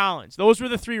Alex Collins. Those were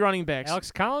the 3 running backs.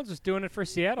 Alex Collins was doing it for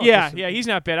Seattle. Yeah, he's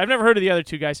not bad. I've never heard of the other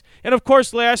 2 guys. And, of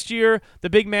course, last year, the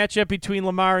big matchup between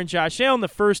Lamar and Josh Allen, the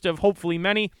first of hopefully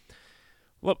many.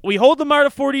 Look, we hold Lamar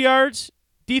to 40 yards.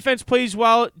 Defense plays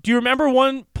well. Do you remember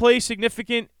one play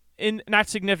not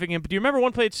significant, but do you remember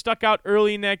one play that stuck out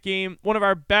early in that game? One of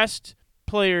our best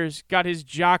players got his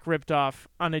jock ripped off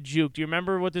on a juke. Do you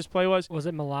remember what this play was? Was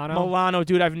it Milano? Milano,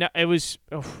 dude. It was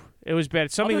bad.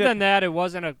 It's something Other than that, it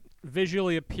wasn't a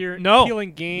visually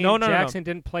appealing game. No. Jackson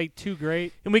didn't play too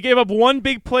great. And we gave up one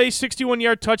big play,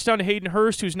 61-yard touchdown to Hayden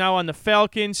Hurst, who's now on the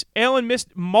Falcons. Allen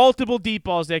missed multiple deep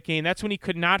balls that game. That's when he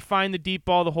could not find the deep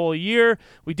ball the whole year.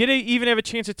 We did even have a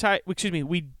chance to tie. We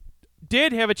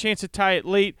did have a chance to tie it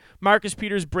late. Marcus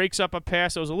Peters breaks up a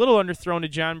pass that was a little underthrown to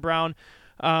John Brown.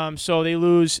 So they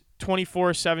lose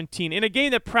 24-17 in a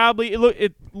game that probably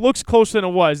it looks closer than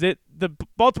it was. The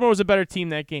Baltimore was a better team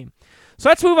that game. So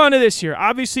let's move on to this year.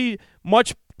 Obviously,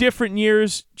 much different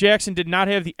years. Jackson did not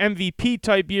have the MVP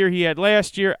type year he had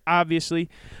last year, obviously.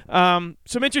 Some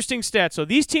interesting stats. So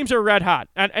these teams are red hot.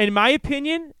 And in my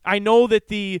opinion, I know that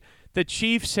the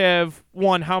Chiefs have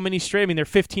won how many straight? I mean, they're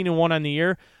 15-1 on the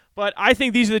year. But I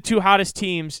think these are the 2 hottest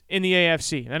teams in the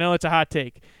AFC. I know it's a hot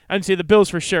take. I didn't say the Bills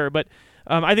for sure, but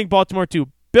I think Baltimore too.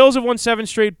 Bills have won 7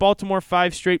 straight, Baltimore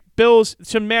 5 straight. Bills,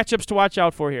 some matchups to watch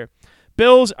out for here.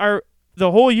 Bills are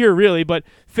the whole year really, but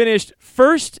finished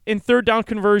first in third down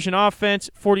conversion offense,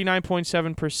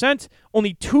 49.7%.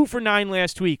 Only 2 for 9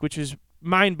 last week, which is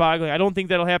mind-boggling. I don't think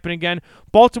that'll happen again.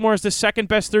 Baltimore is the second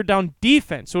best third down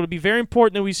defense, so it'll be very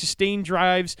important that we sustain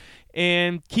drives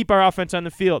and keep our offense on the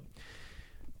field.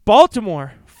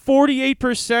 Baltimore,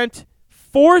 48%,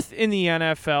 4th in the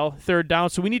NFL, third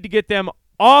down, so we need to get them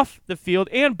off the field.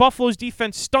 And Buffalo's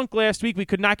defense stunk last week. We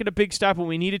could not get a big stop when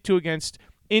we needed to against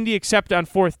Indy, except on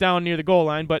 4th down near the goal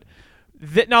line. But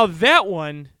now that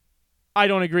one, I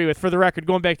don't agree with. For the record,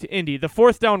 going back to Indy, the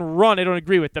 4th down run, I don't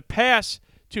agree with. The pass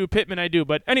to Pittman, I do.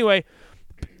 But anyway,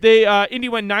 Indy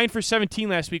went 9 for 17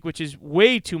 last week, which is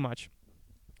way too much.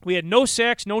 We had no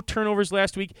sacks, no turnovers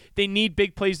last week. They need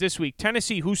big plays this week.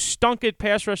 Tennessee, who stunk at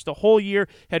pass rush the whole year,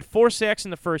 had 4 sacks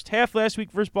in the first half last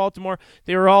week versus Baltimore.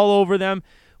 They were all over them.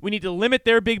 We need to limit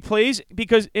their big plays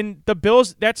because in the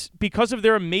Bills, that's because of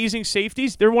their amazing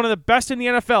safeties. They're one of the best in the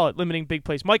NFL at limiting big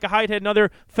plays. Micah Hyde had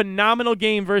another phenomenal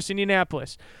game versus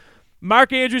Indianapolis.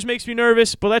 Mark Andrews makes me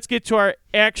nervous, but let's get to our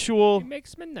actual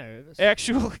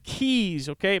keys,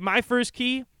 okay? My first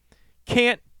key,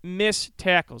 can't miss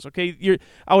tackles, okay?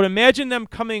 I would imagine them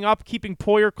coming up, keeping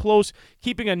Poyer close,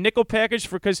 keeping a nickel package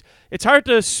because it's hard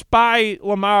to spy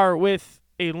Lamar with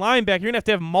a linebacker. You're going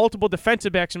to have multiple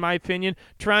defensive backs, in my opinion.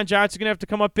 Teron Johnson's going to have to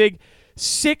come up big.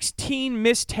 16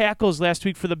 missed tackles last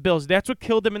week for the Bills. That's what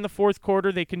killed them in the fourth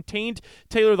quarter. They contained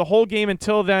Taylor the whole game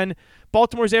until then.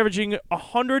 Baltimore's averaging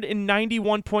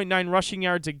 191.9 rushing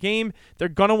yards a game. They're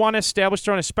going to want to establish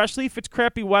their own, especially if it's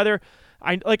crappy weather.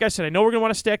 Like I said, I know we're going to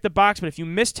want to stack the box, but if you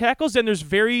miss tackles, then there's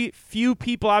very few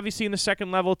people, obviously, in the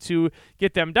second level to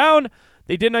get them down.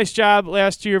 They did a nice job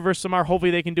last year versus Lamar.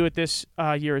 Hopefully they can do it this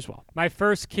year as well. My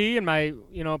first key and my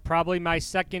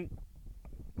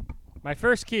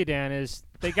first key, Dan, is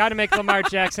they got to make Lamar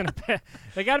Jackson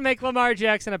they got to make Lamar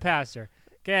Jackson a passer.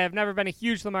 Okay, I've never been a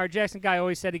huge Lamar Jackson guy. I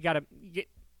always said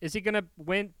is he going to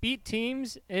beat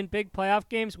teams in big playoff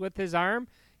games with his arm?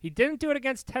 He didn't do it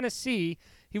against Tennessee.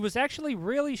 He was actually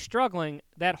really struggling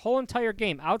that whole entire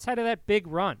game outside of that big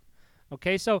run.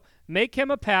 Okay, so make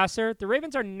him a passer. The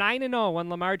Ravens are 9-0 when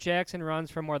Lamar Jackson runs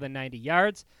for more than 90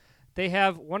 yards. They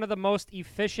have one of the most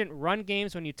efficient run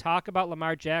games when you talk about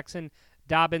Lamar Jackson,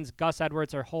 Dobbins, Gus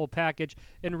Edwards, our whole package,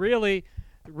 and really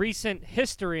recent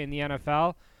history in the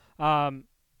NFL.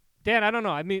 Dan, I don't know.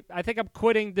 I mean, I think I'm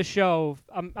quitting the show.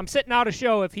 I'm sitting out a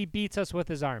show if he beats us with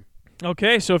his arm.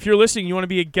 Okay, so if you're listening, you want to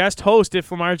be a guest host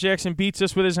if Lamar Jackson beats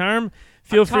us with his arm,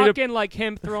 feel free to. I'm talking like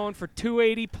him throwing for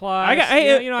 280 plus.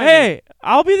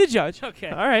 I'll be the judge. Okay.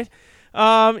 All right.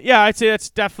 Yeah, I'd say that's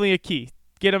definitely a key.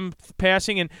 Get him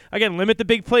passing, and again, limit the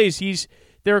big plays.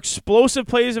 Their explosive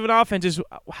plays of an offense is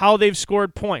how they've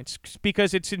scored points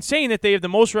because it's insane that they have the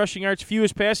most rushing yards,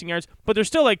 fewest passing yards, but they're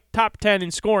still like top 10 in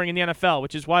scoring in the NFL,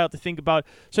 which is wild to think about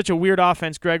such a weird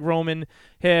offense Greg Roman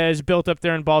has built up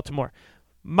there in Baltimore.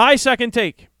 My second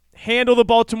take, handle the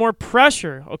Baltimore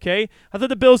pressure, okay? I thought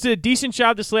the Bills did a decent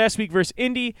job this last week versus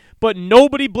Indy, but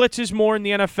nobody blitzes more in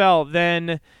the NFL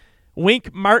than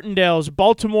Wink Martindale's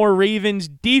Baltimore Ravens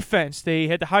defense. They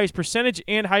had the highest percentage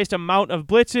and highest amount of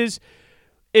blitzes.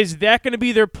 Is that going to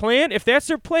be their plan? If that's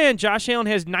their plan, Josh Allen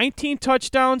has 19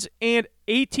 touchdowns and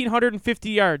 1,850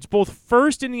 yards, both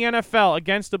first in the NFL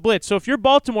against the blitz. So if you're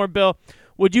Baltimore, Bill,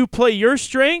 would you play your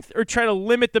strength or try to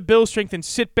limit the Bills' strength and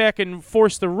sit back and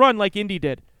force the run like Indy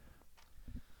did?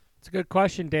 It's a good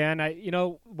question, Dan.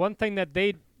 One thing that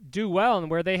they do well and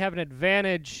where they have an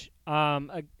advantage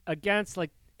against like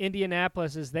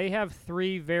Indianapolis is they have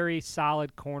three very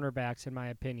solid cornerbacks, in my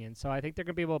opinion. So I think they're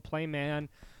going to be able to play man.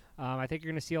 I think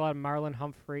you're going to see a lot of Marlon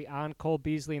Humphrey on Cole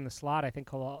Beasley in the slot. I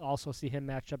think we'll also see him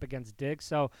match up against Diggs.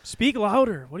 So speak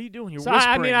louder. What are you doing? You're whispering.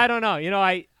 I mean, I don't know.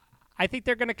 I think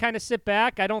they're going to kind of sit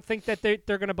back. I don't think that they're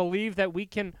going to believe that we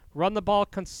can run the ball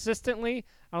consistently.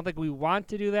 I don't think we want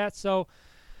to do that. So,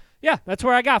 yeah, that's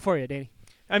where I got for you, Danny.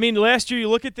 I mean, last year you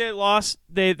look at that loss.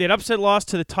 They had upset loss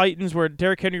to the Titans where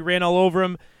Derrick Henry ran all over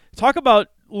him. Talk about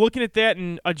looking at that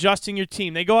and adjusting your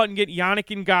team. They go out and get Yannick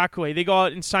Ngakoue. They go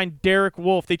out and sign Derek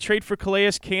Wolfe. They trade for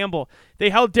Calais Campbell. They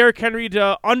held Derrick Henry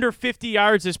to under 50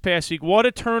 yards this past week. What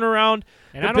a turnaround.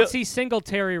 And I don't see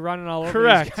Singletary running all over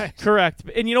these guys. Correct.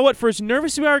 And you know what? For as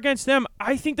nervous as we are against them,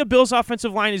 I think the Bills'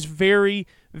 offensive line is very,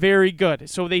 very good.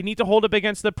 So they need to hold up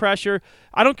against the pressure.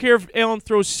 I don't care if Allen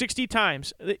throws 60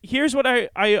 times. Here's what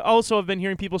I also have been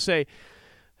hearing people say.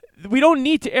 We don't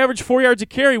need to average 4 yards a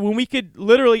carry when we could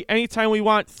literally, anytime we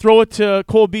want, throw it to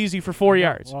Cole Beasley for 4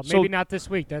 yards. Well, maybe not this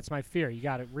week. That's my fear. You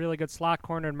got a really good slot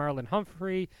corner in Marlon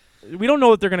Humphrey. We don't know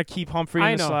that they're going to keep Humphrey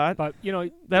in the slot. But,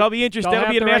 that'll be interesting.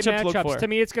 That'll be a matchup to look for. To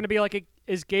me, it's going to be like,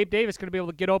 is Gabe Davis going to be able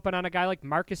to get open on a guy like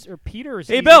Marcus or Peters?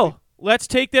 Hey, Bill. Let's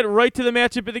take that right to the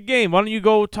matchup of the game. Why don't you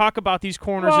go talk about these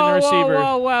corners and the receiver?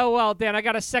 Well, Dan, I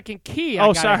got a second key.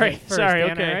 Sorry,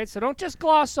 Dan, okay. All right? So don't just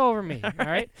gloss over me, all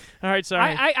right? All right,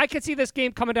 sorry. I could see this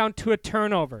game coming down to a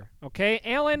turnover, okay?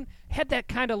 Allen had that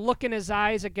kind of look in his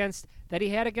eyes that he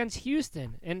had against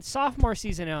Houston in sophomore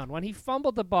season on when he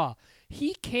fumbled the ball.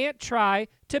 He can't try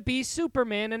to be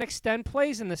Superman and extend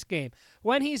plays in this game.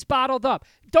 When he's bottled up,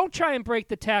 don't try and break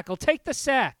the tackle. Take the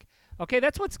sack. Okay,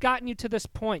 that's what's gotten you to this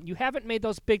point. You haven't made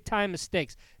those big-time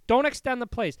mistakes. Don't extend the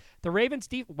plays.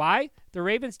 Why? The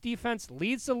Ravens' defense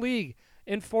leads the league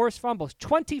in forced fumbles,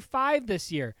 25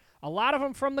 this year. A lot of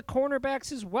them from the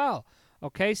cornerbacks as well.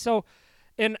 Okay, so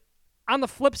on the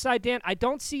flip side, Dan, I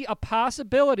don't see a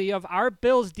possibility of our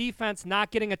Bills' defense not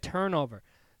getting a turnover.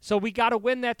 So we got to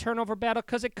win that turnover battle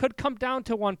because it could come down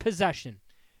to one possession.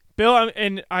 Bill,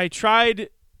 and I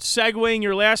tried segueing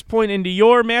your last point into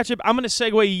your matchup. I'm going to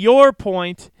segue your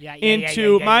point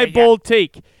into my bold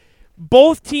take.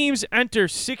 Both teams enter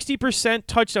 60%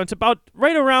 touchdowns, about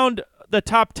right around the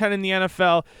top 10 in the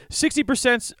NFL.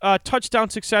 60%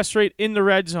 touchdown success rate in the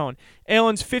red zone.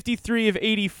 Allen's 53 of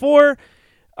 84,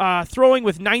 throwing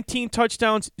with 19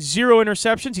 touchdowns, 0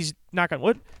 interceptions. He's, knock on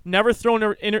wood, never thrown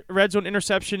a red zone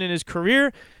interception in his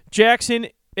career. Jackson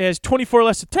has 24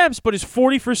 less attempts, but is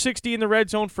 40 for 60 in the red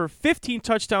zone for 15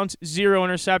 touchdowns, 0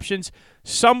 interceptions.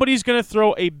 Somebody's going to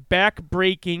throw a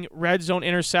back-breaking red zone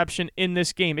interception in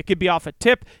this game. It could be off a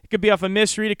tip. It could be off a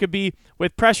misread. It could be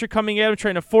with pressure coming at him,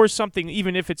 trying to force something,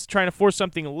 even if it's trying to force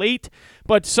something late.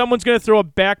 But someone's going to throw a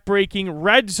back-breaking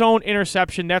red zone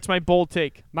interception. That's my bold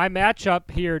take. My matchup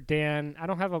here, Dan, I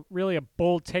don't have really a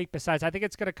bold take besides I think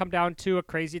it's going to come down to a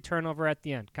crazy turnover at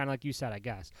the end, kind of like you said, I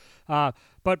guess.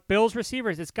 But Bills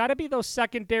receivers, it's got to be those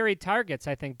secondary targets,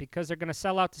 I think, because they're going to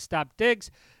sell out to stop Diggs.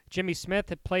 Jimmy Smith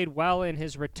had played well in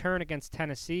his return against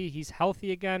Tennessee. He's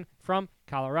healthy again from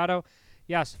Colorado.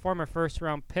 Yes, former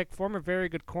first-round pick, former very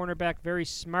good cornerback, very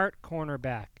smart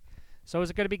cornerback. So is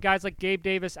it going to be guys like Gabe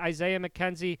Davis, Isaiah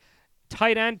McKenzie,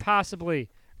 tight end possibly,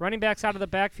 running backs out of the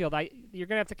backfield? You're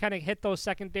going to have to kind of hit those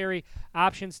secondary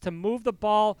options to move the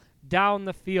ball down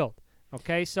the field.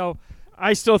 Okay, so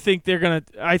I still think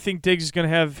I think Diggs is going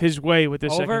to have his way with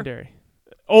this secondary.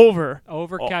 Over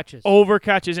catches. Over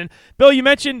catches. And, Bill, you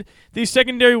mentioned these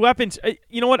secondary weapons.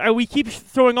 You know what? We keep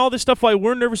throwing all this stuff while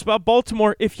we're nervous about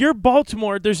Baltimore. If you're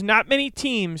Baltimore, there's not many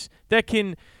teams that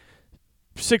can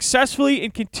successfully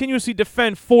and continuously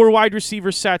defend 4 wide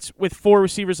receiver sets with 4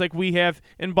 receivers like we have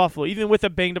in Buffalo. Even with a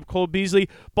banged-up Cole Beasley,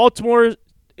 Baltimore,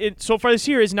 so far this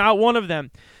year, is not one of them.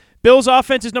 Bills'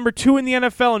 offense is number 2 in the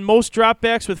NFL in most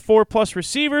dropbacks with 4+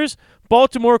 receivers.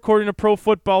 Baltimore, according to Pro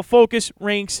Football Focus,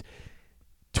 ranks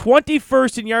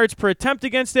 21st in yards per attempt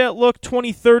against that look,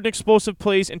 23rd in explosive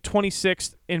plays, and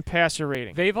 26th in passer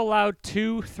rating. They've allowed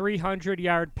 2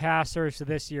 300-yard passers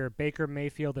this year, Baker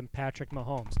Mayfield and Patrick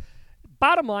Mahomes.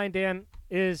 Bottom line, Dan,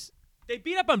 is they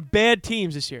beat up on bad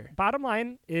teams this year. Bottom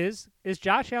line is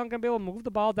Josh Allen going to be able to move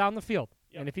the ball down the field?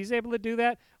 Yep. And if he's able to do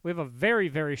that, we have a very,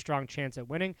 very strong chance at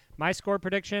winning. My score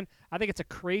prediction, I think it's a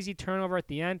crazy turnover at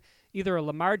the end, either a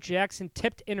Lamar Jackson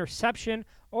tipped interception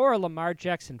or a Lamar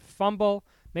Jackson fumble.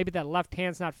 Maybe that left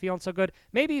hand's not feeling so good.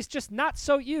 Maybe he's just not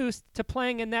so used to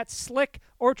playing in that slick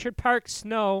Orchard Park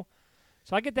snow.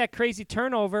 So I get that crazy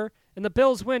turnover, and the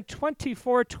Bills win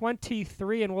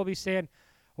 24-23, and we'll be saying,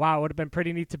 wow, it would have been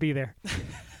pretty neat to be there.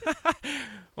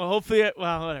 Well, hopefully,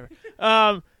 whatever.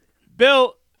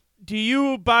 Bill, do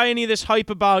you buy any of this hype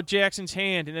about Jackson's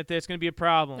hand and that that's going to be a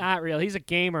problem? Not really. He's a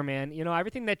gamer, man. You know,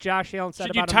 everything that Josh Allen said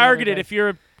Should about you target it if you're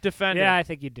a defender? Yeah, I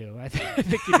think you do. I think you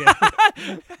do.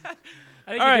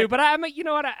 I think you do, but you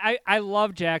know what? I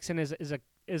love Jackson as a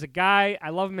guy.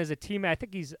 I love him as a teammate. I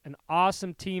think he's an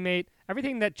awesome teammate.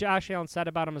 Everything that Josh Allen said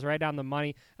about him is right on the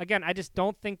money. Again, I just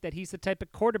don't think that he's the type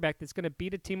of quarterback that's going to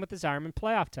beat a team with his arm in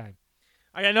playoff time.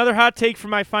 I got another hot take for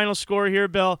my final score here,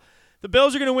 Bill. The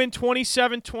Bills are going to win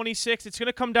 27-26. It's going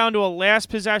to come down to a last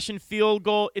possession field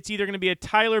goal. It's either going to be a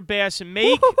Tyler Bass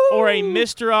make or a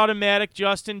Mr. Automatic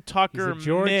Justin Tucker He's a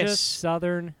Georgia miss.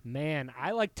 Southern man. I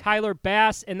like Tyler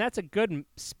Bass, and that's a good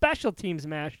special teams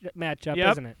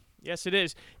matchup, isn't it? Yes, it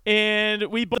is. And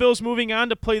Bills moving on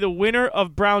to play the winner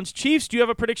of Browns-Chiefs. Do you have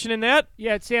a prediction in that?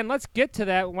 Yeah, Dan, let's get to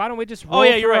that. Why don't we just roll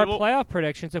through our playoff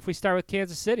predictions if we start with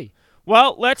Kansas City?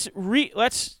 Well, let's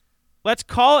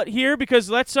call it here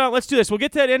because let's do this. We'll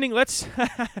get to that ending. Let's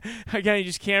again, you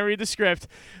just can't read the script.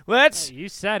 You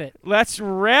said it. Let's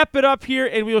wrap it up here,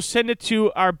 and we will send it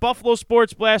to our Buffalo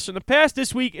Sports Blast from the past.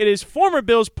 This week, it is former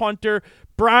Bills punter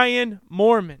Brian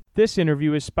Moorman. This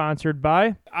interview is sponsored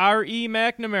by R.E.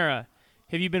 McNamara.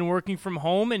 Have you been working from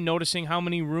home and noticing how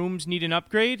many rooms need an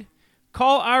upgrade?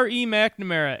 Call R.E.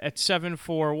 McNamara at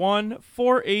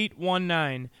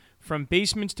 741-4819. From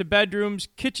basements to bedrooms,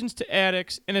 kitchens to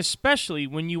attics, and especially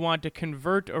when you want to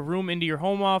convert a room into your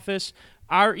home office,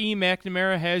 R.E.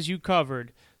 McNamara has you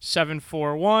covered.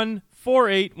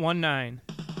 741-4819.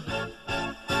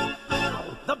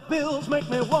 The Bills make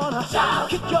me wanna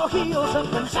shout. Kick your heels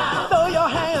up and shout. Throw your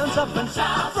hands up and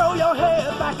shout. Throw your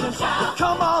head back and shout.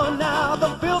 Come on now, the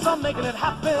Bills are making it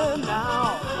happen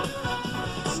now.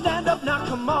 Stand up now,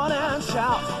 come on and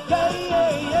shout. Yeah,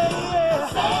 yeah, yeah, yeah.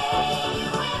 Say you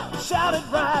will. Shout it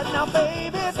right now,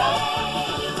 baby.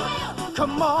 Say you will.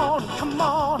 Come on, come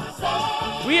on.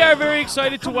 We are very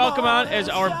excited to welcome on as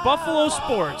our Buffalo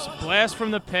Sports Blast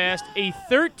from the past, a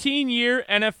 13-year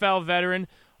NFL veteran,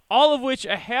 all of which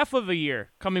a half of a year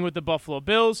coming with the Buffalo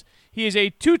Bills. He is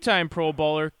a 2-time Pro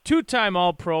Bowler, 2-time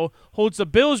All-Pro, holds the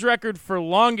Bills record for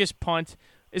longest punt,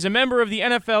 is a member of the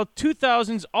NFL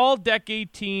 2000s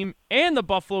All-Decade Team and the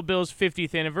Buffalo Bills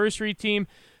 50th Anniversary Team.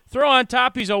 Throw on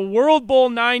top, he's a World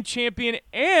Bowl IX champion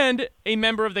and a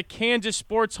member of the Kansas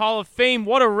Sports Hall of Fame.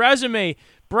 What a resume.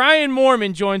 Brian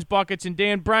Moorman joins Buckets and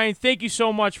Dan. Brian, thank you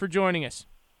so much for joining us.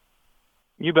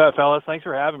 You bet, fellas. Thanks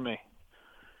for having me.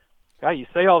 God, you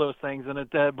say all those things, and it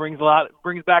brings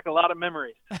back a lot of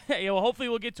memories. Yeah, well, hopefully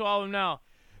we'll get to all of them now.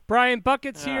 Brian,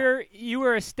 Buckets here. You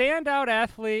were a standout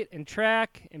athlete in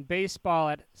track and baseball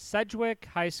at Sedgwick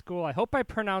High School. I hope I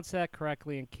pronounced that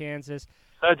correctly, in Kansas.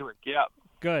 Sedgwick, yeah.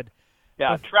 Good.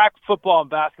 Yeah, track, football, and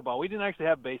basketball. We didn't actually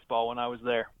have baseball when I was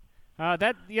there.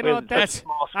 That's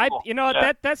small school.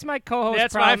 That's my co-host.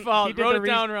 That's problem. my fault. He Wrote it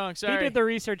down wrong. Sorry. He did the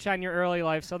research on your early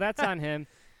life, so that's on him.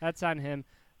 That's on him.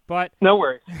 But no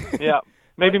worries. Yeah,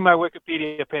 maybe my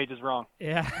Wikipedia page is wrong.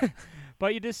 Yeah,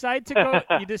 but you decide to go.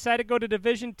 You decide to go to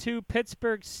Division II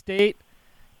Pittsburgh State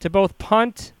to both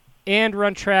punt and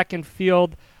run track and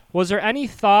field. Was there any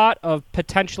thought of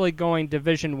potentially going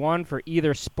Division I for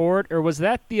either sport, or was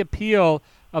that the appeal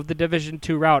of the Division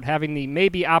II route, having the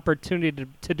maybe opportunity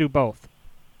to do both?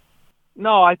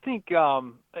 No, I think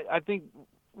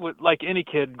like any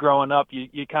kid growing up,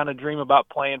 you kind of dream about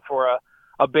playing for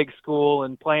a big school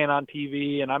and playing on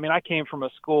TV. And I mean, I came from a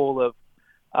school of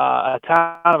a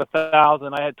town of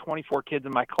 1,000. I had 24 kids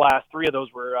in my class. 3 of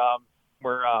those were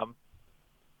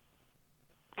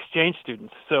exchange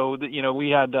students. So we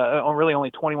had really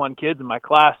only 21 kids in my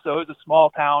class. So it was a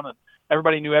small town, and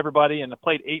everybody knew everybody. And I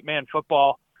played 8-man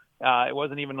football. It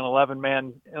wasn't even an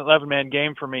 11-man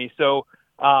game for me. So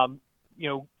my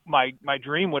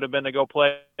dream would have been to go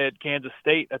play at Kansas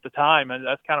State at the time, and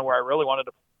that's kind of where I really wanted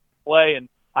to play. And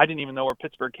I didn't even know where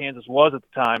Pittsburgh, Kansas was at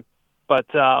the time, but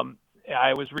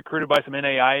I was recruited by some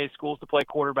NAIA schools to play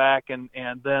quarterback, and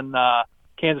then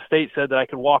Kansas State said that I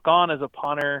could walk on as a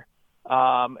punter,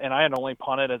 and I had only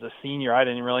punted as a senior. I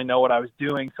didn't really know what I was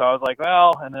doing, so I was like,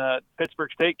 well, and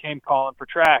Pittsburgh State came calling for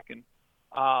track, and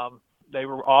they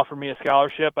were offering me a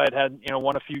scholarship. I'd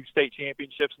won a few state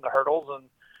championships in the hurdles,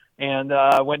 and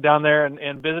went down there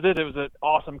and visited. It was an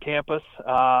awesome campus.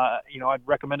 I'd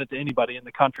recommend it to anybody in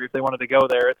the country if they wanted to go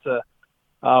there. It's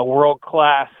a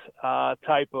world-class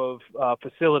type of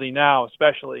facility now,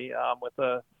 especially with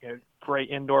a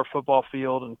great indoor football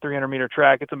field and 300-meter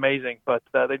track. It's amazing, but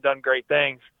they've done great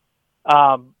things.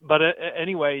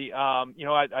 Anyway,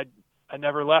 I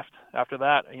never left after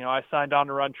that. I signed on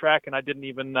to run track, and I didn't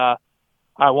even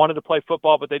I wanted to play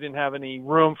football, but they didn't have any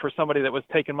room for somebody that was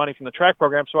taking money from the track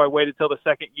program. So I waited till the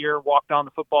second year, walked on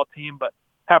the football team, but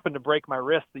happened to break my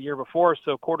wrist the year before.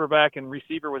 So quarterback and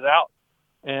receiver was out.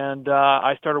 And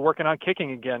I started working on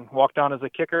kicking again, walked on as a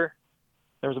kicker.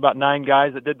 There was about 9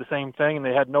 guys that did the same thing, and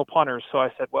they had no punters. So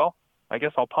I said, well, I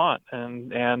guess I'll punt.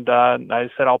 And I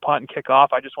said, I'll punt and kick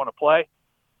off. I just want to play.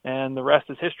 And the rest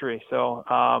is history. So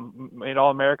made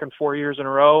All-American 4 years in a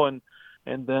row, and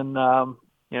then,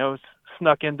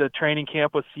 snuck into training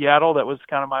camp with Seattle. That was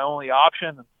kind of my only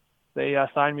option. They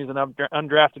signed me as an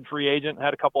undrafted free agent,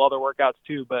 had a couple other workouts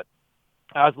too, but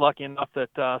I was lucky enough that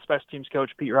special teams coach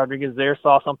Pete Rodriguez there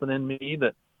saw something in me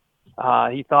that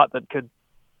he thought that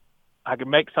I could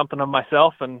make something of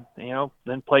myself, and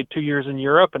then played 2 years in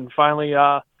Europe, and finally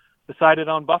decided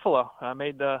on Buffalo. I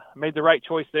made the right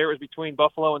choice there. It was between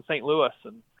Buffalo and St. Louis,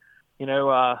 and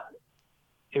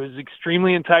it was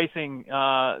extremely enticing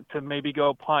to maybe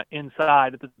go punt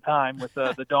inside at the time with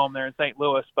the dome there in St.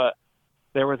 Louis, but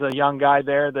there was a young guy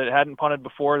there that hadn't punted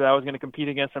before that I was going to compete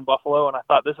against in Buffalo, and I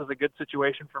thought this is a good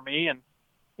situation for me.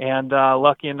 And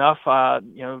lucky enough,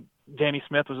 Danny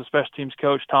Smith was a special teams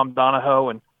coach, Tom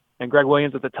Donahoe, and Greg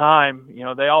Williams at the time.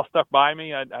 They all stuck by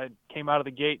me. I came out of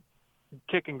the gate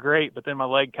kicking great, but then my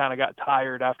leg kind of got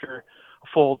tired after a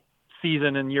full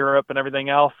season in Europe and everything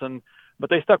else, but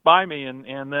they stuck by me,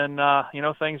 and then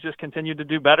things just continued to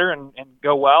do better and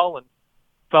go well, and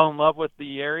fell in love with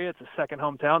the area. It's a second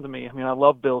hometown to me. I mean, I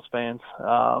love Bills fans,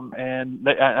 and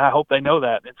I hope they know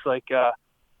that. It's like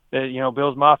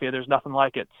Bills Mafia. There's nothing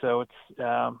like it. So it's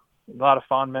a lot of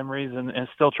fond memories, and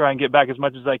still try and get back as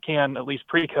much as I can, at least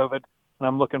pre-COVID, and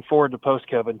I'm looking forward to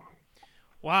post-COVID.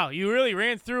 Wow, you really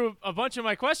ran through a bunch of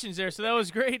my questions there, so that was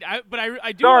great. I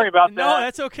do. Sorry about that. No,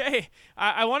 that's okay.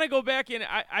 I want to go back in.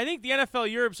 I think the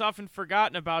NFL Europe's often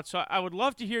forgotten about, so I would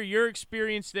love to hear your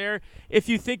experience there, if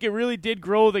you think it really did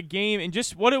grow the game, and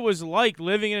just what it was like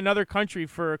living in another country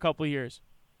for a couple of years.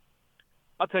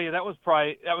 I'll tell you, that was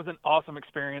an awesome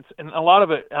experience, and a lot of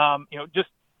it, just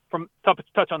from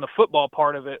touch on the football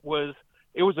part of it, was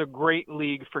it was a great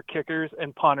league for kickers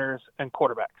and punters and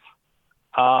quarterbacks.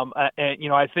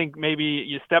 And I think maybe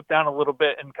you step down a little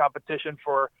bit in competition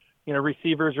for,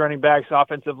 receivers, running backs,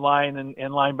 offensive line, and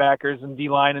linebackers and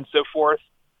D-line and so forth.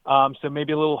 So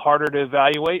maybe a little harder to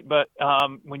evaluate. But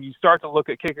when you start to look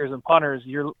at kickers and punters,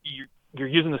 you're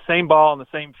using the same ball on the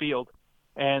same field.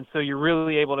 And so you're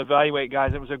really able to evaluate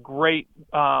guys. It was a great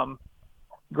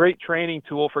training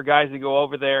tool for guys to go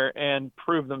over there and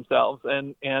prove themselves.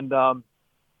 And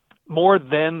more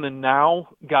then than now,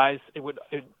 guys,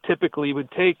 it typically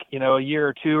would take, a year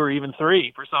or two or even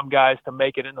 3 for some guys to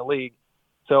make it in the league.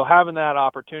 So having that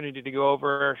opportunity to go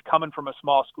over, coming from a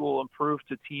small school, and prove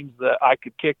to teams that I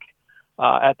could kick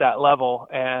at that level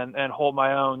and hold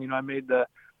my own. I made the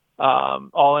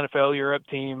all NFL Europe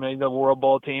team, made the World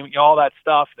Bowl team, all that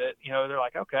stuff that, they're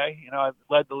like, okay, I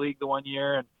led the league the one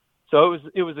year. And so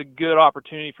it was a good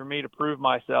opportunity for me to prove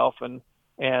myself and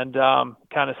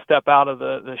kind of step out of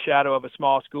the shadow of a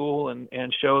small school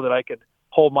and show that I could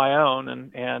hold my own.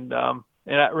 And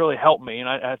that really helped me. And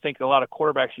I think a lot of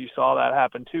quarterbacks, you saw that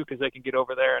happen too, because they can get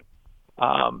over there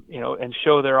and, and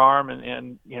show their arm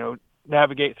and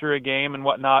navigate through a game and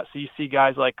whatnot. So you see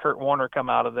guys like Kurt Warner come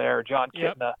out of there, or John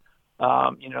Kitna.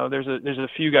 There's a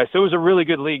few guys. So it was a really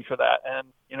good league for that. And,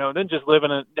 then just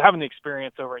having the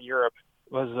experience over in Europe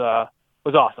was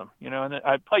awesome, and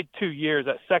I played 2 years.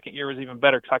 That second year was even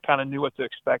better because I kind of knew what to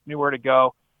expect, knew where to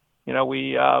go.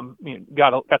 We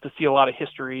got to see a lot of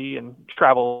history and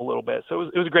travel a little bit. So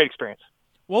it was a great experience.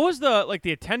 What was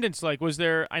the attendance like? Was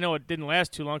there, I know it didn't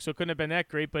last too long, so it couldn't have been that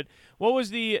great, but what was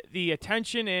the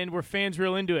attention, and were fans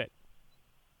real into it?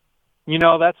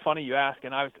 That's funny you ask.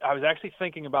 And I was actually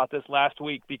thinking about this last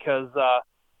week because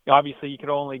obviously you could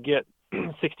only get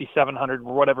 6,700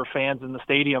 or whatever fans in the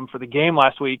stadium for the game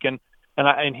last week. And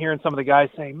hearing some of the guys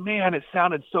saying, man, it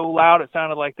sounded so loud. It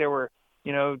sounded like there were,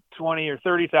 20 or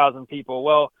 30,000 people.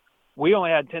 Well, we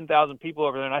only had 10,000 people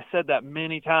over there. And I said that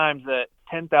many times, that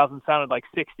 10,000 sounded like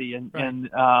 60 in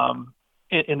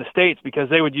the States, because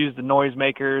they would use the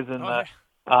noisemakers and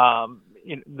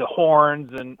the horns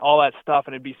and all that stuff.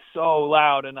 And it'd be so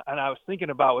loud. And I was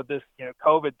thinking about with this,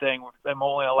 COVID thing, with them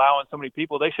only allowing so many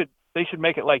people, they should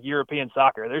make it like European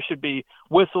soccer. There should be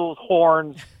whistles,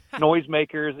 horns,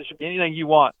 noisemakers. It should be anything you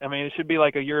want. I mean, it should be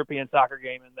like a European soccer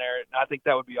game in there. And I think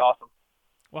that would be awesome.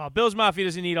 Well, Bills Mafia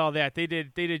doesn't need all that. They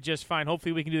did just fine.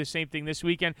 Hopefully we can do the same thing this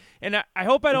weekend. And I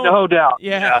hope I don't. No doubt.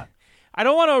 Yeah. I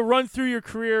don't want to run through your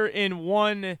career in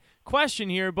one question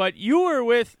here, but you were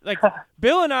with,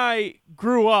 Bill and I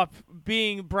grew up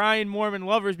being Brian Moorman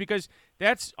lovers because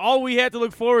that's all we had to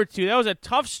look forward to. That was a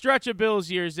tough stretch of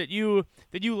Bills years that you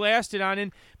lasted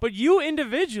on. But you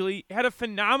individually had a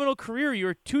phenomenal career. You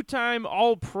were 2-time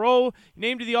All-Pro,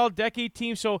 named to the All-Decade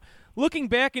team. So looking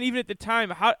back, and even at the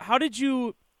time, how did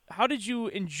you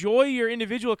enjoy your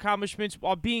individual accomplishments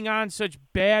while being on such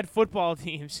bad football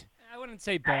teams? I wouldn't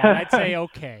say bad. I'd say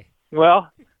okay.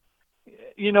 Well,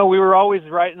 we were always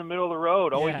right in the middle of the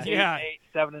road. Always 8-8,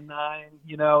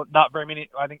 7-9. Not very many.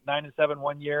 I think 9-7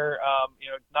 one year.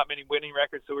 Not many winning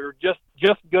records. So we were just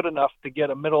good enough to get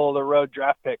a middle of the road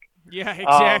draft pick. Yeah,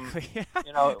 exactly.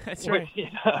 That's right.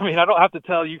 I don't have to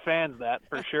tell you fans that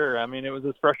for sure. I mean, it was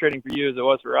as frustrating for you as it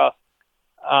was for us.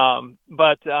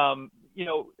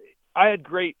 I had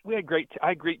great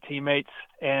teammates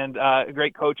and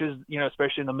great coaches,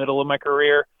 especially in the middle of my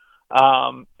career.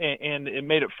 And it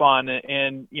made it fun.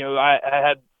 And, I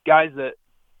had guys that,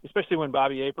 especially when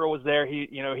Bobby April was there,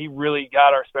 he really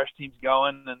got our special teams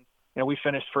going. And, we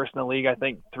finished first in the league, I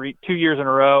think 2 years in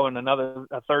a row, and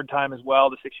a third time as well.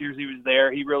 The 6 years he was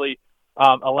there, he really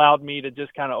allowed me to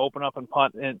just kind of open up and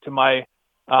punt into my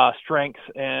strengths,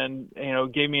 and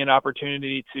gave me an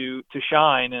opportunity to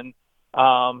shine. And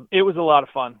it was a lot of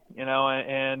fun,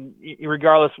 and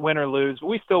regardless win or lose,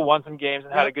 we still won some games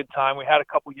and had a good time. We had a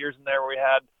couple years in there where we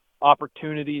had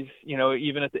opportunities,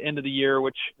 even at the end of the year,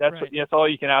 which that's all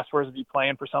you can ask for, is to be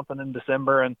playing for something in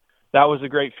December. And that was a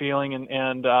great feeling.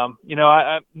 And I'm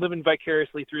living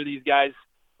vicariously through these guys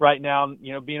right now,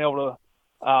 being able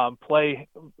to play,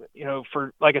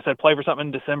 for, like I said, play for something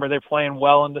in December. They're playing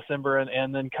well in December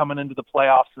and then coming into the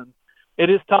playoffs. And it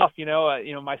is tough.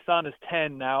 My son is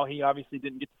 10 now. He obviously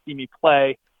didn't get to see me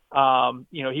play.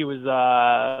 He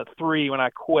was 3 when I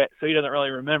quit, so he doesn't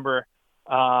really remember,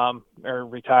 or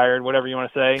retired, whatever you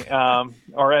want to say.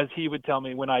 Or as he would tell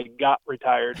me, when I got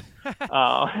retired,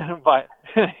 but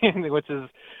which is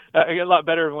a lot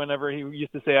better whenever he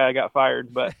used to say I got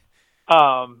fired. But,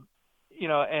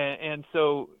 and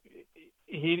so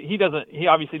he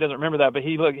obviously doesn't remember that, but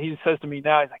he says to me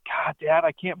now, he's like, God, Dad,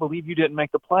 I can't believe you didn't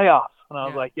make the playoffs. And I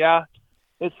was like, yeah,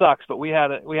 it sucks, but we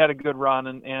had a good run,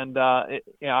 and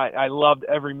I loved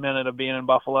every minute of being in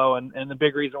Buffalo, and the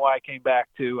big reason why I came back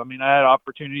too. I mean, I had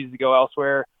opportunities to go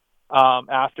elsewhere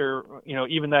after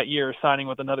even that year signing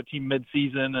with another team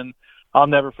mid-season, and I'll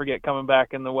never forget coming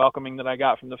back and the welcoming that I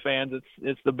got from the fans.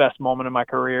 It's the best moment in my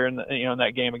career, in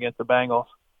that game against the Bengals.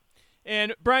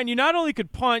 And, Brian, you not only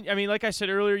could punt, I mean, like I said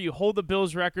earlier, you hold the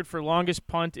Bills' record for longest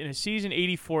punt in a season,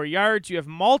 84 yards. You have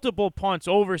multiple punts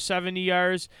over 70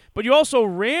 yards, but you also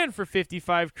ran for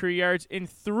 55 career yards and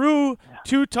threw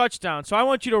 2 touchdowns. So I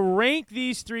want you to rank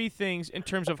these 3 things in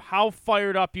terms of how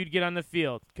fired up you'd get on the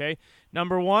field, okay?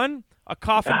 Number 1, a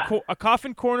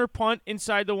coffin corner punt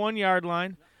inside the 1-yard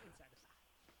line.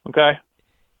 Okay.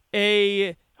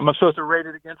 Am I supposed to rate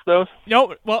it against those?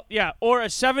 No, well, yeah, or a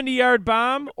 70-yard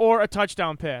bomb or a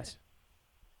touchdown pass.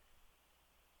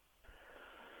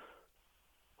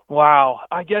 Wow.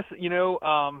 I guess,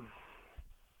 well,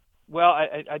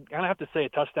 I kind of have to say a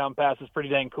touchdown pass is pretty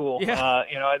dang cool. Yeah.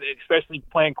 Especially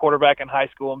playing quarterback in high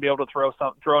school and be able to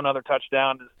throw another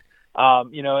touchdown is,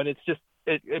 and it's just,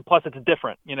 plus it's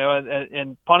different,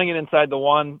 and punting it inside the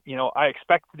 1, I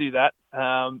expect to do that.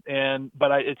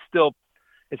 But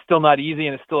it's still not easy,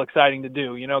 and it's still exciting to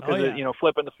do, because,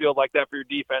 flipping the field like that for your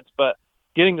defense. But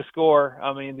getting to score,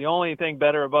 I mean, the only thing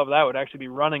better above that would actually be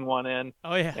running one in.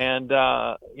 Oh, yeah. And,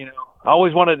 I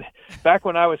always wanted – back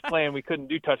when I was playing, we couldn't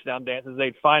do touchdown dances.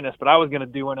 They'd fine us, but I was going to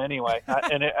do one anyway.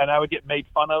 And I would get made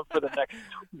fun of for the next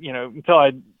 –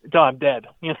 until I'm dead,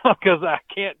 because I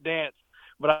can't dance.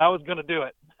 But I was going to do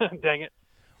it. Dang it.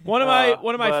 One of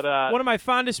my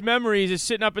fondest memories is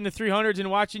sitting up in the 300s and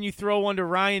watching you throw one to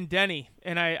Ryan Denny,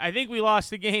 and I think we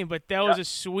lost the game, but that was a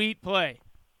sweet play.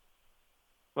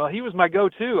 Well, he was my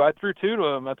go-to. I threw 2 to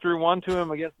him. I threw one to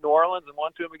him against New Orleans and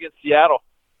one to him against Seattle.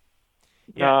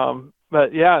 Yeah.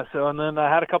 And then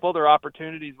I had a couple other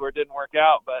opportunities where it didn't work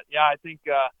out, but yeah, I think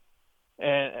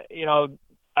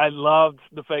I loved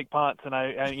the fake punts, and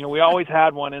we always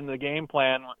had one in the game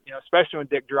plan, especially when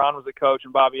Dick Duran was the coach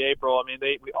and Bobby April. I mean,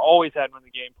 we always had one in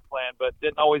the game plan, but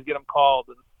didn't always get them called.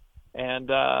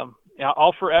 And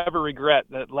I'll forever regret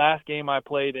that last game I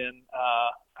played in,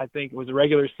 I think it was a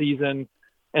regular season,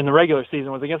 and the regular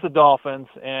season was against the Dolphins.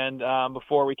 And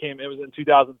before we came, it was in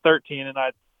 2013, and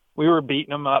we were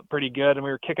beating them up pretty good, and we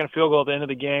were kicking a field goal at the end of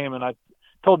the game, and I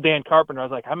told Dan Carpenter, I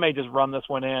was like, I may just run this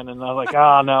one in. And I was like,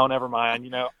 no, never mind,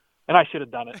 And I should have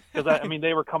done it because,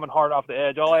 they were coming hard off the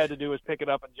edge. All I had to do was pick it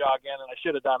up and jog in, and I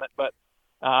should have done it. But,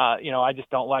 I just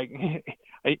don't like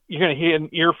 – you're going to hit an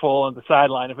earful on the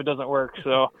sideline if it doesn't work.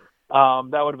 So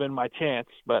that would have been my chance.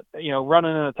 But,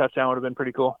 running in a touchdown would have been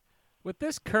pretty cool. With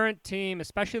this current team,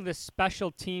 especially this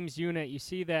special teams unit, you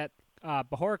see that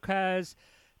Bojorquez,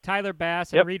 Tyler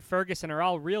Bass, and Reed Ferguson are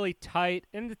all really tight,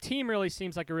 and the team really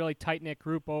seems like a really tight-knit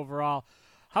group overall.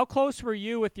 How close were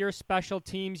you with your special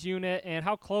teams unit, and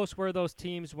how close were those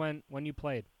teams when you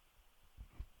played?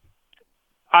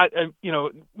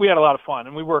 We had a lot of fun,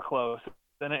 and we were close.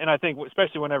 And I think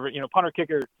especially whenever, punter,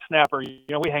 kicker, snapper, we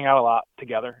hang out a lot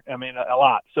together. I mean, a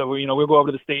lot. So, we'll go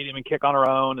over to the stadium and kick on our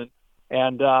own,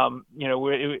 and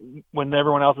when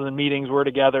everyone else is in meetings, we're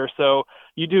together. So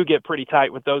you do get pretty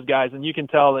tight with those guys, and you can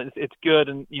tell that it's good,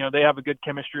 and, they have a good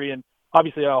chemistry. And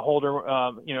obviously a holder,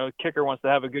 kicker wants to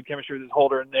have a good chemistry with his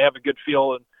holder, and they have a good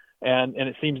feel, and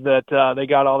it seems that they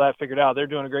got all that figured out. They're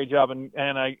doing a great job, and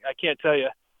I can't tell you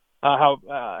how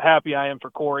happy I am for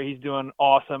Corey. He's doing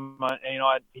awesome.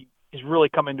 He's really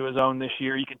come into his own this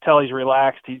year. You can tell he's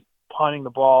relaxed. He's punting the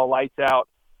ball, lights out.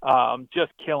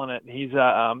 Just killing it. He's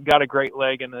got a great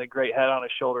leg and a great head on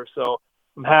his shoulder. So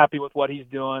I'm happy with what he's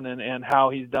doing and how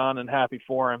he's done, and happy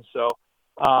for him. So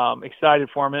excited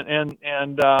for him.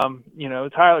 And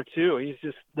Tyler too.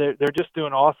 They're just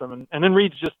doing awesome. And then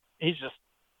Reed's he's just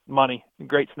money,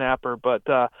 great snapper. But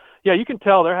you can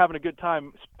tell they're having a good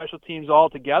time. Special teams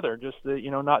all together. Just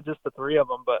not just the 3 of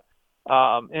them, but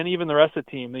and even the rest of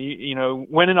the team.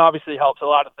 Winning obviously helps a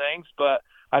lot of things, but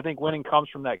I think winning comes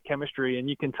from that chemistry, and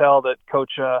you can tell that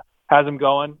Coach has them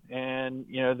going, and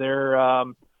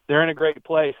they're in a great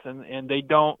place, and they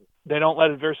don't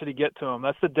let adversity get to them.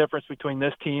 That's the difference between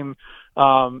this team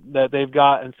that they've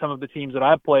got and some of the teams that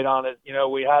I've played on. Is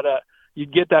you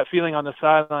get that feeling on the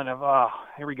sideline of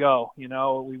here we go. We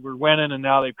were winning, and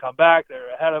now they've come back.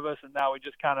 They're ahead of us, and now we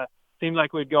just kind of seemed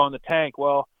like we'd go in the tank.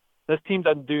 Well, this team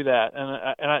doesn't do that,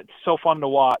 and it's so fun to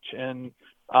watch. And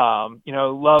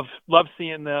love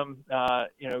seeing them,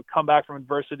 come back from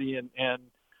adversity and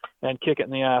kick it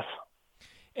in the ass.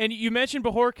 And you mentioned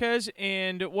Bojorquez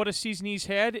and what a season he's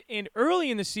had. And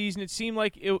early in the season, it seemed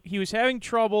like he was having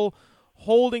trouble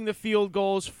holding the field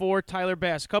goals for Tyler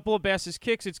Bass. A couple of Bass's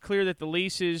kicks, it's clear that the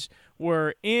laces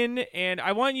were in, and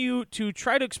I want you to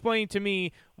try to explain to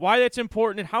me why that's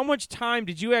important and how much time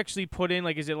did you actually put in?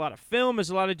 Like, is it a lot of film? Is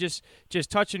it a lot of just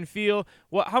touch and feel?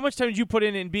 How much time did you put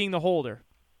in being the holder?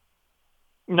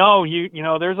 No, you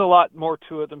know, there's a lot more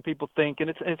to it than people think, and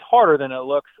it's harder than it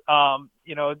looks.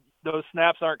 You know, those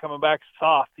snaps aren't coming back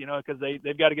soft, you know, because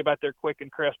they've got to get back there quick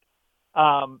and crisp.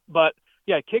 But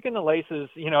yeah, kicking the laces,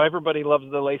 you know, everybody loves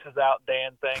the laces out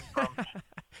Dan thing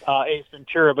from Ace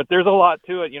Ventura, but there's a lot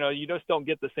to it. You know, you just don't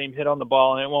get the same hit on the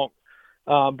ball, and it won't.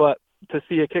 But to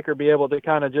see a kicker be able to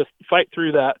kind of just fight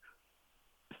through that,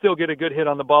 still get a good hit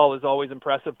on the ball is always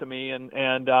impressive to me.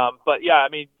 But yeah, I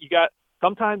mean, you got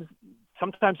sometimes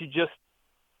you just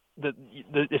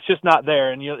it's just not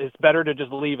there, and it's better to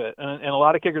just leave it. And a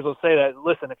lot of kickers will say that.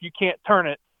 Listen, if you can't turn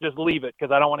it, just leave it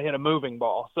because I don't want to hit a moving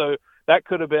ball. So that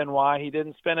could have been why he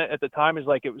didn't spin it at the time. Is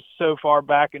like it was so far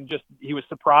back, and just he was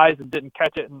surprised and didn't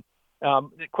catch it and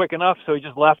quick enough, so he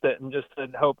just left it and just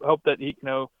said hope that he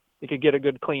could get a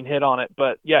good clean hit on it.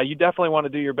 But yeah, you definitely want to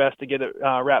do your best to get it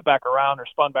wrapped back around or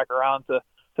spun back around to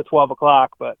 12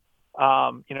 o'clock. But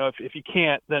you know, if you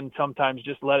can't, then sometimes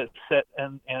just let it sit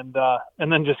and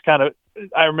then just kind of.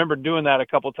 I remember doing that a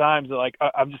couple of times. Like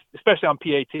I'm just, especially on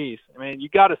PATs. I mean, you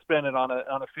got to spin it on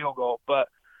a field goal, but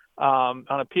on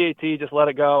a PAT, just let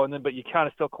it go, and then but you kind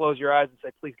of still close your eyes and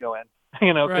say, please go in,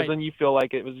 you know, because then you feel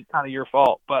like it was kind of your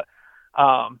fault. But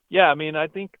yeah, I mean, I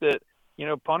think that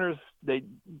punters they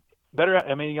better.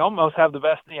 I mean, you almost have the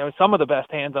best, some of the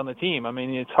best hands on the team. I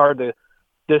mean, it's hard to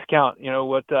discount,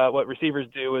 what receivers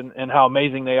do and how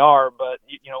amazing they are. But,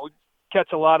 we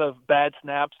catch a lot of bad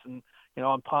snaps and,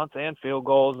 on punts and field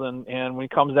goals. And when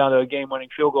it comes down to a game-winning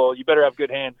field goal, you better have good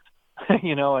hands, and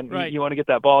you want to get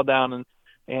that ball down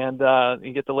and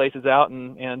you get the laces out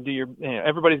and do your,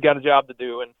 everybody's got a job to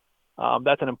do. And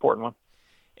that's an important one.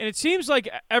 And it seems like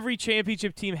every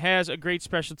championship team has a great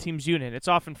special teams unit. It's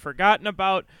often forgotten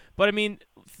about. But, I mean,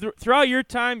 throughout your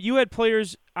time, you had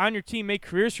players on your team make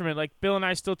careers from it. Like Bill and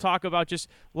I still talk about just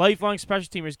lifelong special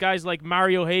teamers, guys like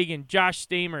Mario Hagan, Josh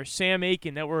Stamer, Sam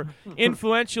Aiken that were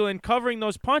influential in covering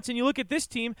those punts. And you look at this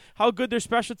team, how good their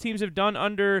special teams have done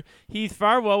under Heath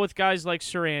Farwell with guys like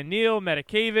Saran Neal,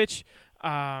 Medikevich,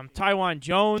 Taiwan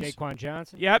Jones. Jaquan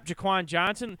Johnson. Yep, Jaquan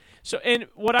Johnson. So, and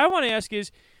what I want to ask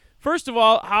is, first of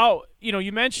all, how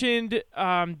you mentioned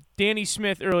Danny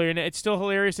Smith earlier, and it's still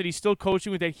hilarious that he's still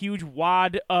coaching with that huge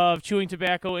wad of chewing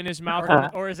tobacco in his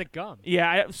mouth. Or is it gum?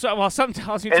 Yeah, some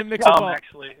tells me it's a mix gum, of both.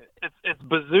 Actually, it's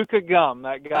bazooka gum.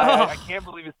 That guy, I can't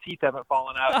believe his teeth haven't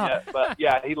fallen out yet. But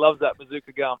yeah, he loves that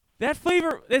bazooka gum. That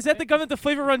flavor, is that the gum that the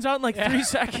flavor runs out in like 3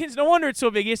 seconds? No wonder it's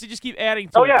so big. He has to just keep adding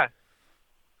to it. Oh yeah.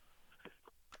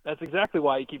 That's exactly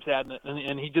why he keeps adding it,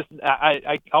 and he just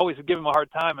I always give him a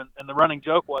hard time, and the running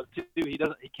joke was too he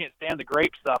can't stand the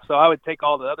grape stuff, so I would take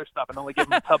all the other stuff and only give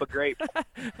him a tub of grapes.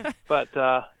 But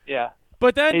yeah.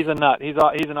 But then he's a nut. He's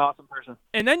an awesome person.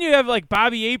 And then you have like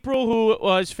Bobby April, who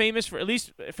was famous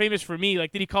for me,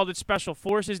 like that he called it special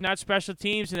forces, not special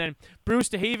teams. And then Bruce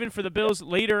DeHaven for the Bills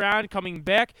later on coming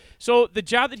back. So the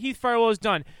job that Heath Farwell has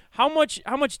done, how much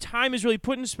time is really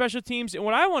put into special teams? And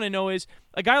what I want to know is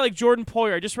a guy like Jordan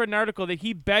Poyer. I just read an article that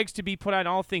he begs to be put on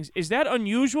all things. Is that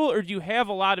unusual, or do you have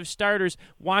a lot of starters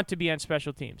want to be on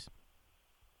special teams?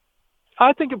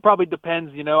 I think it probably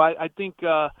depends. I think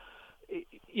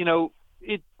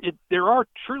there are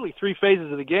truly 3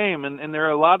 phases of the game, and there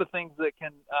are a lot of things that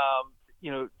can,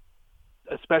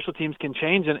 special teams can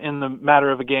change in the matter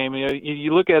of a game.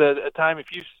 You look at a time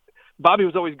Bobby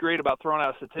was always great about throwing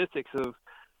out statistics of,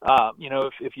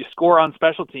 if you score on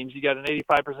special teams, you got an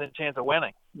 85% chance of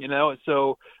winning.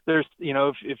 So there's,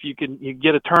 if you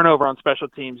get a turnover on special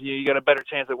teams, you got a better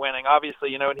chance of winning.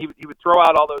 Obviously, and he would throw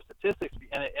out all those statistics,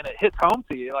 and it hits home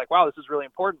to you. You're like, wow, this is really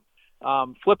important.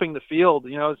 Flipping the field,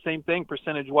 same thing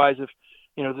percentage-wise. If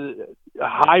a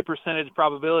high percentage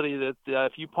probability that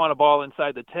if you punt a ball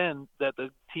inside the 10, that the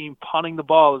team punting the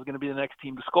ball is going to be the next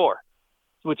team to score,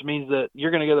 which means that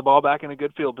you're going to get the ball back in a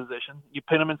good field position. You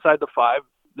pin them inside the 5,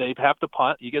 they have to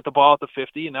punt. You get the ball at the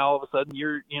 50, and now all of a sudden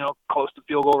you're close to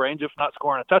field goal range, if not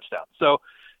scoring a touchdown. So,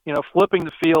 flipping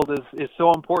the field is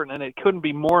so important, and it couldn't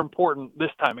be more important this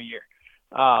time of year.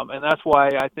 And that's why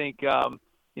I think.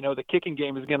 The kicking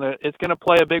game is gonna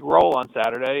play a big role on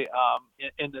Saturday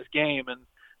in this game, and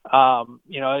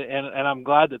and I'm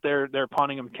glad that they're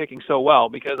punting and kicking so well,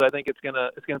 because I think it's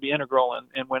gonna be integral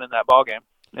in winning that ball game,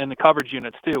 and the coverage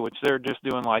units too, which they're just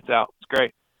doing lights out. It's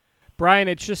great. Brian,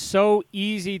 it's just so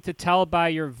easy to tell by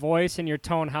your voice and your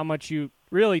tone how much you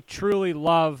really truly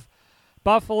love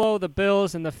Buffalo, the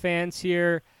Bills, and the fans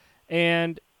here.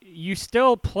 And you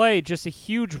still play just a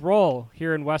huge role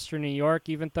here in Western New York,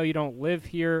 even though you don't live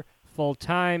here full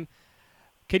time.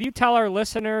 Could you tell our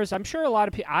listeners, I'm sure a lot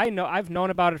of people, I've known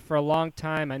about it for a long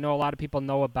time. I know a lot of people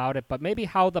know about it, but maybe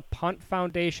how the Punt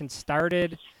Foundation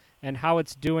started and how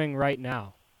it's doing right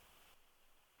now.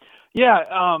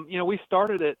 Yeah, we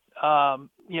started it,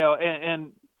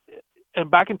 and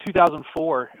back in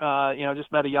 2004,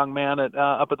 just met a young man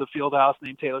up at the field house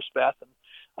named Taylor Speth. And,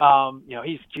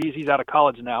 he's out of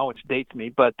college now, which dates me,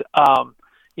 but,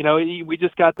 we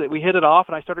just we hit it off,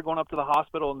 and I started going up to the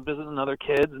hospital and visiting other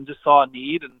kids and just saw a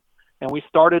need. And we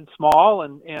started small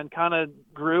and kind of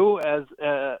grew as,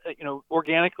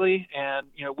 organically and,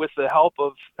 with the help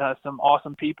of some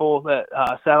awesome people that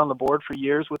sat on the board for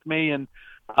years with me and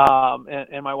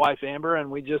my wife, Amber. And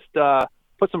we just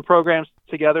put some programs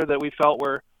together that we felt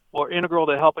were integral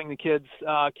to helping the kids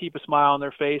keep a smile on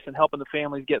their face and helping the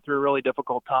families get through a really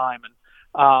difficult time.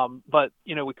 But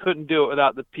we couldn't do it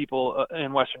without the people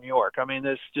in Western New York. I mean,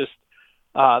 it's just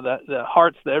the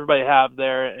hearts that everybody have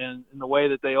there and the way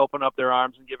that they open up their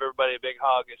arms and give everybody a big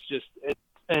hug. It's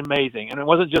amazing. And it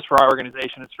wasn't just for our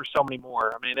organization. It's for so many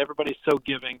more. I mean, everybody's so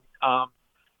giving.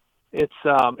 It's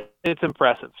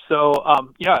impressive. So,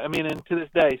 and to this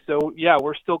day,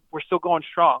 we're still going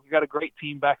strong. We got a great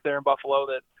team back there in Buffalo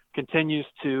that continues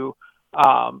to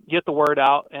get the word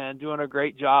out and doing a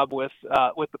great job with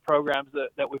the programs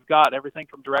that we've got. Everything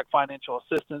from direct financial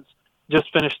assistance.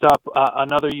 Just finished up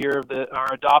another year of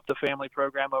our Adopt a Family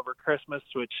program over Christmas,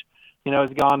 which has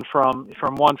gone from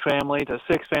one family to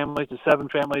 6 families to 7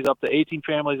 families up to 18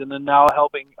 families, and then now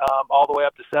helping all the way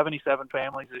up to 77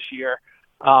 families this year.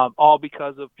 All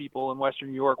because of people in Western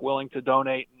New York willing to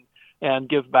donate and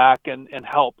give back and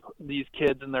help these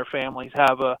kids and their families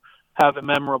have a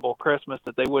memorable Christmas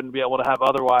that they wouldn't be able to have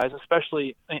otherwise,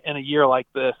 especially in a year like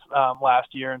this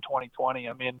last year in 2020.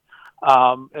 I mean,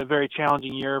 a very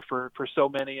challenging year for so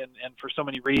many and for so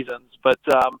many reasons, but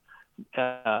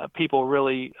people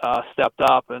really stepped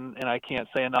up, and I can't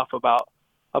say enough about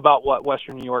what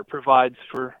Western New York provides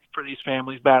for these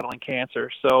families battling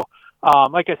cancer. So,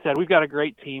 like I said, we've got a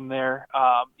great team there,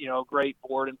 great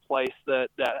board in place that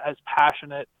has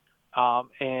passionate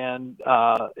and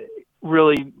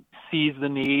really sees the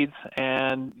needs.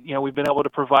 And, we've been able to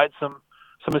provide some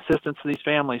assistance to these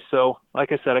families. So,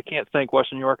 like I said, I can't thank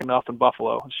Western New York enough and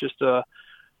Buffalo. It's just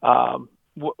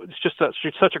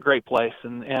such a great place.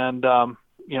 And I'll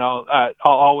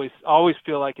always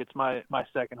feel like it's my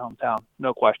second hometown.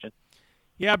 No question.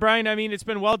 Yeah, Brian, I mean, it's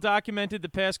been well documented the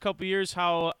past couple of years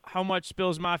how much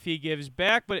Bills Mafia gives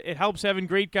back, but it helps having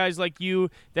great guys like you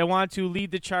that want to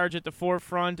lead the charge at the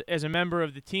forefront as a member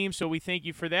of the team, so we thank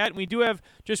you for that. And we do have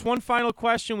just one final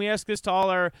question. We ask this to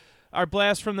all our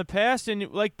blast from the past, and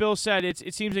like Bill said,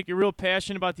 it seems like you're real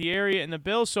passionate about the area and the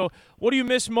Bills, so what do you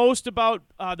miss most about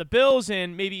the Bills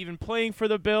and maybe even playing for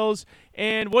the Bills,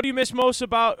 and what do you miss most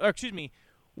about,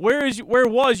 where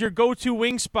was your go-to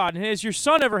wing spot? And has your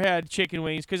son ever had chicken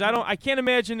wings? Because I can't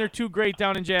imagine they're too great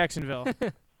down in Jacksonville.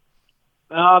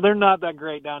 They're not that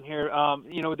great down here.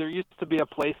 There used to be a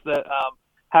place that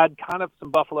had kind of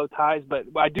some Buffalo ties, but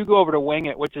I do go over to Wing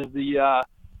It, which is the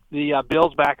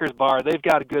Bills Backers Bar. They've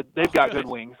got good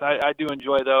wings. I do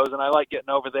enjoy those, and I like getting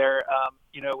over there.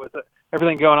 With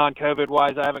everything going on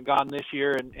COVID-wise, I haven't gone this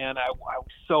year, and I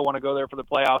so want to go there for the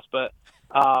playoffs, but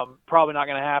probably not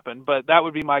going to happen. But that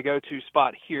would be my go-to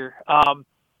spot here.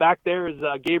 Back there is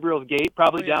Gabriel's Gate,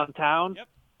 probably downtown. Yep.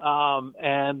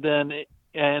 And then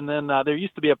there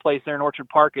used to be a place there in Orchard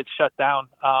Park. It's shut down.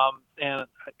 And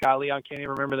golly, I can't even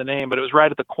remember the name, but it was right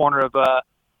at the corner of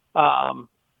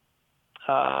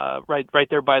right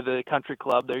there by the country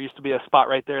club. There used to be a spot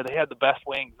right there. They had the best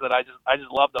wings that I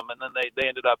just loved them, and then they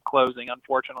ended up closing,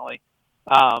 unfortunately.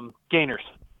 Gainers.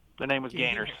 The name was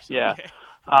Gainers. Yeah. Okay.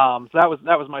 So that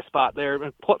was my spot there.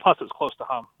 Plus it was close to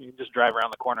home. You can just drive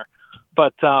around the corner.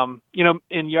 But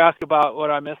and you ask about what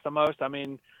I miss the most. I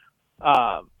mean,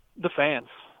 the fans.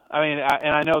 I mean,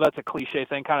 and I know that's a cliche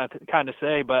thing kind of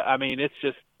say, but I mean, it's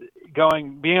just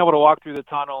being able to walk through the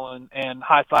tunnel and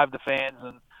high five the fans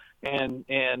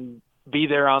and be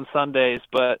there on Sundays,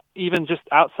 but even just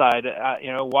outside,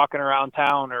 walking around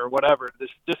town or whatever, there's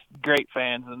just great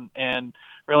fans and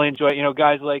really enjoy it.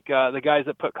 Guys like the guys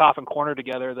that put Coffin Corner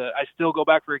together, that I still go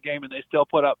back for a game and they still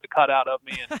put up the cutout of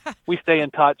me, and we stay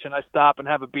in touch, and I stop and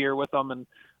have a beer with them and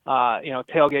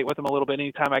tailgate with them a little bit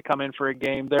anytime I come in for a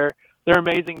game. They're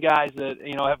amazing guys that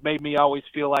have made me always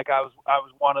feel like I was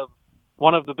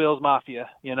one of the Bills Mafia,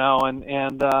 and now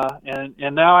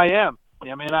I am.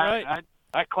 I mean, right.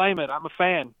 I claim it. I'm a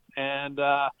fan, and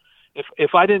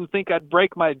if I didn't think I'd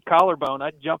break my collarbone,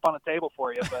 I'd jump on a table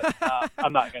for you, but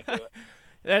I'm not going to do it.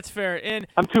 That's fair. And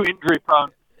I'm too injury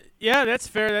prone. yeah, that's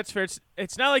fair. That's fair.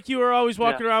 It's not like you were always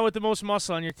walking around with the most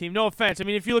muscle on your team. No offense. I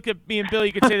mean, if you look at me and Bill,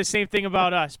 you could say the same thing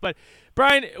about us. But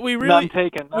Brian, we really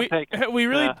we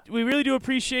really do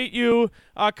appreciate you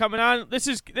coming on. This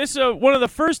is one of the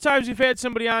first times we've had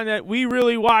somebody on that we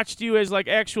really watched you as like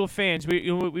actual fans.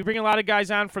 We bring a lot of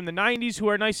guys on from the 90s who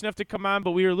are nice enough to come on,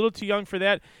 but we were a little too young for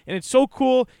that. And it's so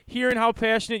cool hearing how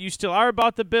passionate you still are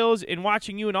about the Bills and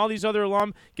watching you and all these other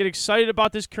alum get excited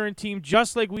about this current team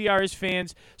just like we are as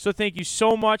fans. So thank you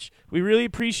so much. We really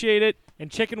appreciate it.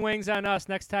 And chicken wings on us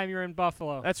next time you're in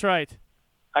Buffalo. That's right.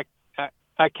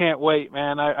 I can't wait,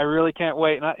 man. I really can't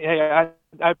wait. And I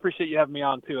appreciate you having me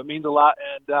on too. It means a lot,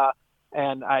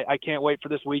 and I can't wait for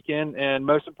this weekend. And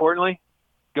most importantly,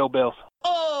 go Bills.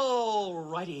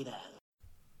 Alrighty then.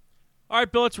 All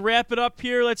right, Bill, let's wrap it up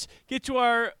here. Let's get to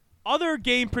our other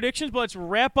game predictions, but let's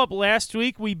wrap up last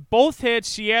week. We both had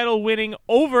Seattle winning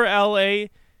over L.A.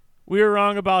 We were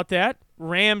wrong about that.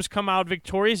 Rams come out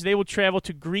victorious. They will travel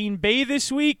to Green Bay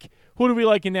this week. Who do we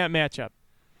like in that matchup?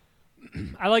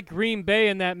 I like Green Bay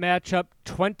in that matchup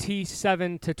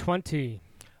 27-20.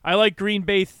 I like Green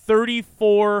Bay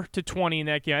 34-20 in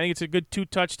that game. I think it's a good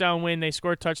 2-touchdown win. They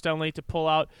scored a touchdown late to pull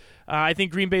out. I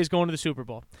think Green Bay is going to the Super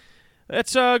Bowl.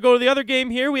 Let's go to the other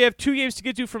game here. We have two games to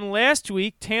get to from last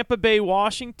week. Tampa Bay,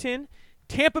 Washington.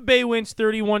 Tampa Bay wins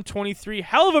 31-23.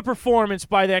 Hell of a performance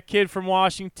by that kid from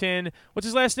Washington. What's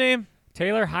his last name?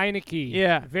 Taylor Heineke.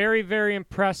 Yeah. Very, very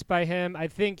impressed by him. I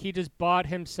think he just bought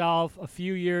himself a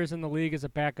few years in the league as a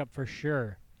backup for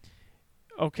sure.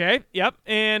 Okay, yep.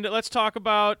 And let's talk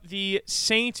about the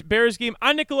Saints-Bears game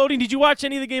on Nickelodeon. Did you watch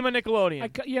any of the game on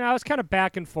Nickelodeon? I was kind of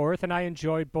back and forth, and I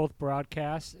enjoyed both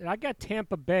broadcasts. And I got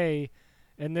Tampa Bay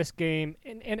in this game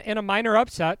in a minor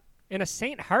upset, in a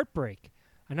Saint heartbreak.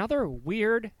 Another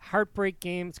weird heartbreak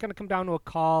game. It's going to come down to a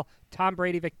call. Tom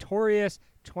Brady victorious,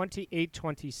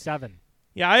 28-27.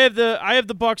 Yeah, I have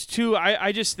the Bucs too.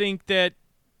 I just think that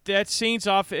Saints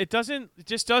off it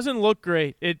just doesn't look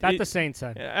great. The Saints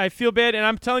side. I feel bad, and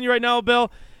I'm telling you right now, Bill,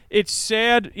 it's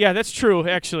sad. Yeah, that's true.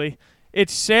 Actually,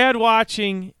 it's sad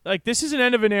watching. Like, this is an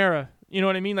end of an era. You know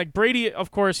what I mean? Like, Brady,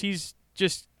 of course, he's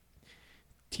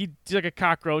like a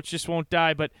cockroach, just won't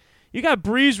die. But you got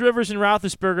Breeze, Rivers, and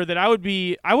Roethlisberger that I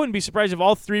wouldn't be surprised if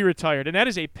all three retired, and that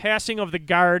is a passing of the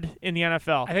guard in the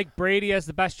NFL. I think Brady has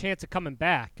the best chance of coming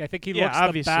back. I think he looks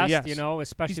the best, yes.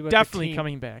 Especially He's with definitely the team.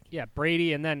 coming back. Yeah,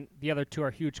 Brady, and then the other two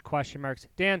are huge question marks.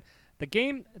 Dan, the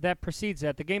game that precedes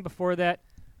that, the game before that,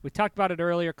 we talked about it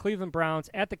earlier, Cleveland Browns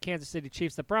at the Kansas City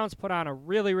Chiefs. The Browns put on a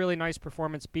really, really nice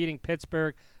performance beating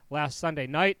Pittsburgh last Sunday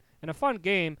night in a fun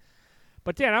game.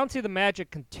 But, Dan, I don't see the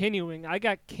magic continuing. I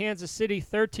got Kansas City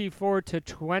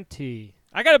 34-20.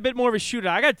 I got a bit more of a shootout.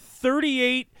 I got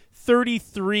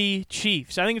 38-33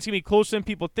 Chiefs. I think it's going to be closer than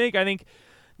people think. I think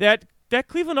that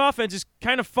Cleveland offense is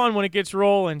kind of fun when it gets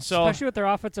rolling. So especially with their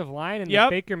offensive line and the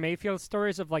Baker Mayfield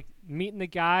stories of, like, meeting the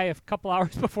guy a couple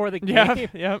hours before the game.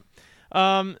 Yep.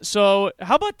 So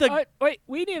how about the wait,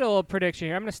 we need a little prediction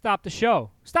here. I'm going to stop the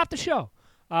show. Stop the show.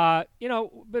 But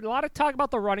a lot of talk about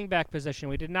the running back position.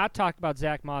 We did not talk about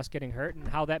Zach Moss getting hurt and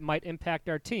how that might impact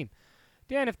our team.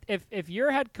 Dan, if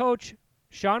your head coach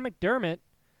Sean McDermott,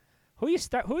 who's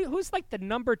like the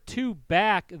number 2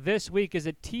 back this week? Is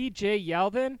it T.J.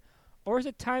 Yeldon, or is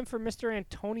it time for Mr.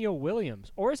 Antonio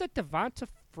Williams, or is it Devonta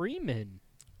Freeman?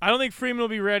 I don't think Freeman will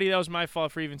be ready. That was my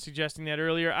fault for even suggesting that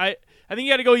earlier. I think you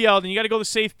got to go Yeldon. You got to go the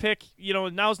safe pick.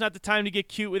 Now's not the time to get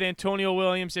cute with Antonio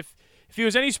Williams. If he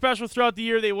was any special throughout the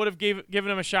year, they would have given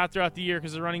him a shot throughout the year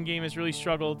because the running game has really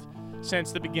struggled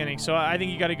since the beginning. So I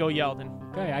think you got to go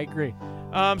Yeldon. Okay, I agree.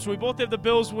 So we both have the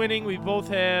Bills winning. We both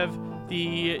have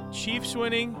the Chiefs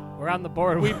winning. We're on the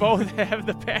board. We both have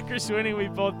the Packers winning. We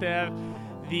both have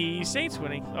the Saints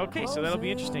winning. Okay, so that'll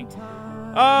be interesting.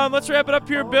 Let's wrap it up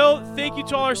here, Bill. Thank you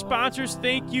to all our sponsors.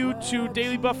 Thank you to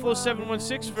Daily Buffalo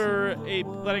 716 for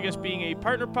letting us being a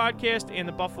partner podcast, and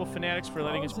the Buffalo Fanatics for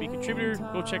letting us be contributors.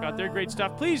 Go check out their great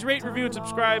stuff. Please rate, review, and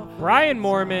subscribe. Brian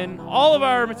Moorman. All of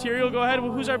our material. Go ahead.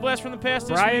 Who's our blast from the past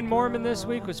this week? Brian Moorman this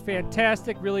week was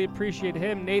fantastic. Really appreciate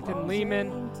him. Nathan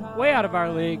Lehman, way out of our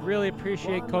league. Really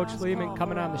appreciate Coach Lehman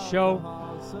coming on the show.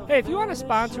 Hey, if you want to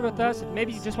sponsor with us,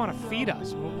 maybe you just want to feed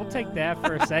us, we'll take that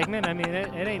for a segment. I mean,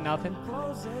 it ain't nothing.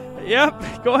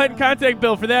 Yep. Go ahead and contact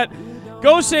Bill for that.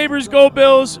 Go Sabres, go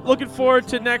Bills. Looking forward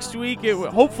to next week.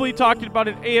 Hopefully talking about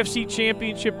an AFC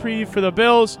Championship preview for the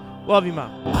Bills. Love you,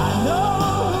 Mom.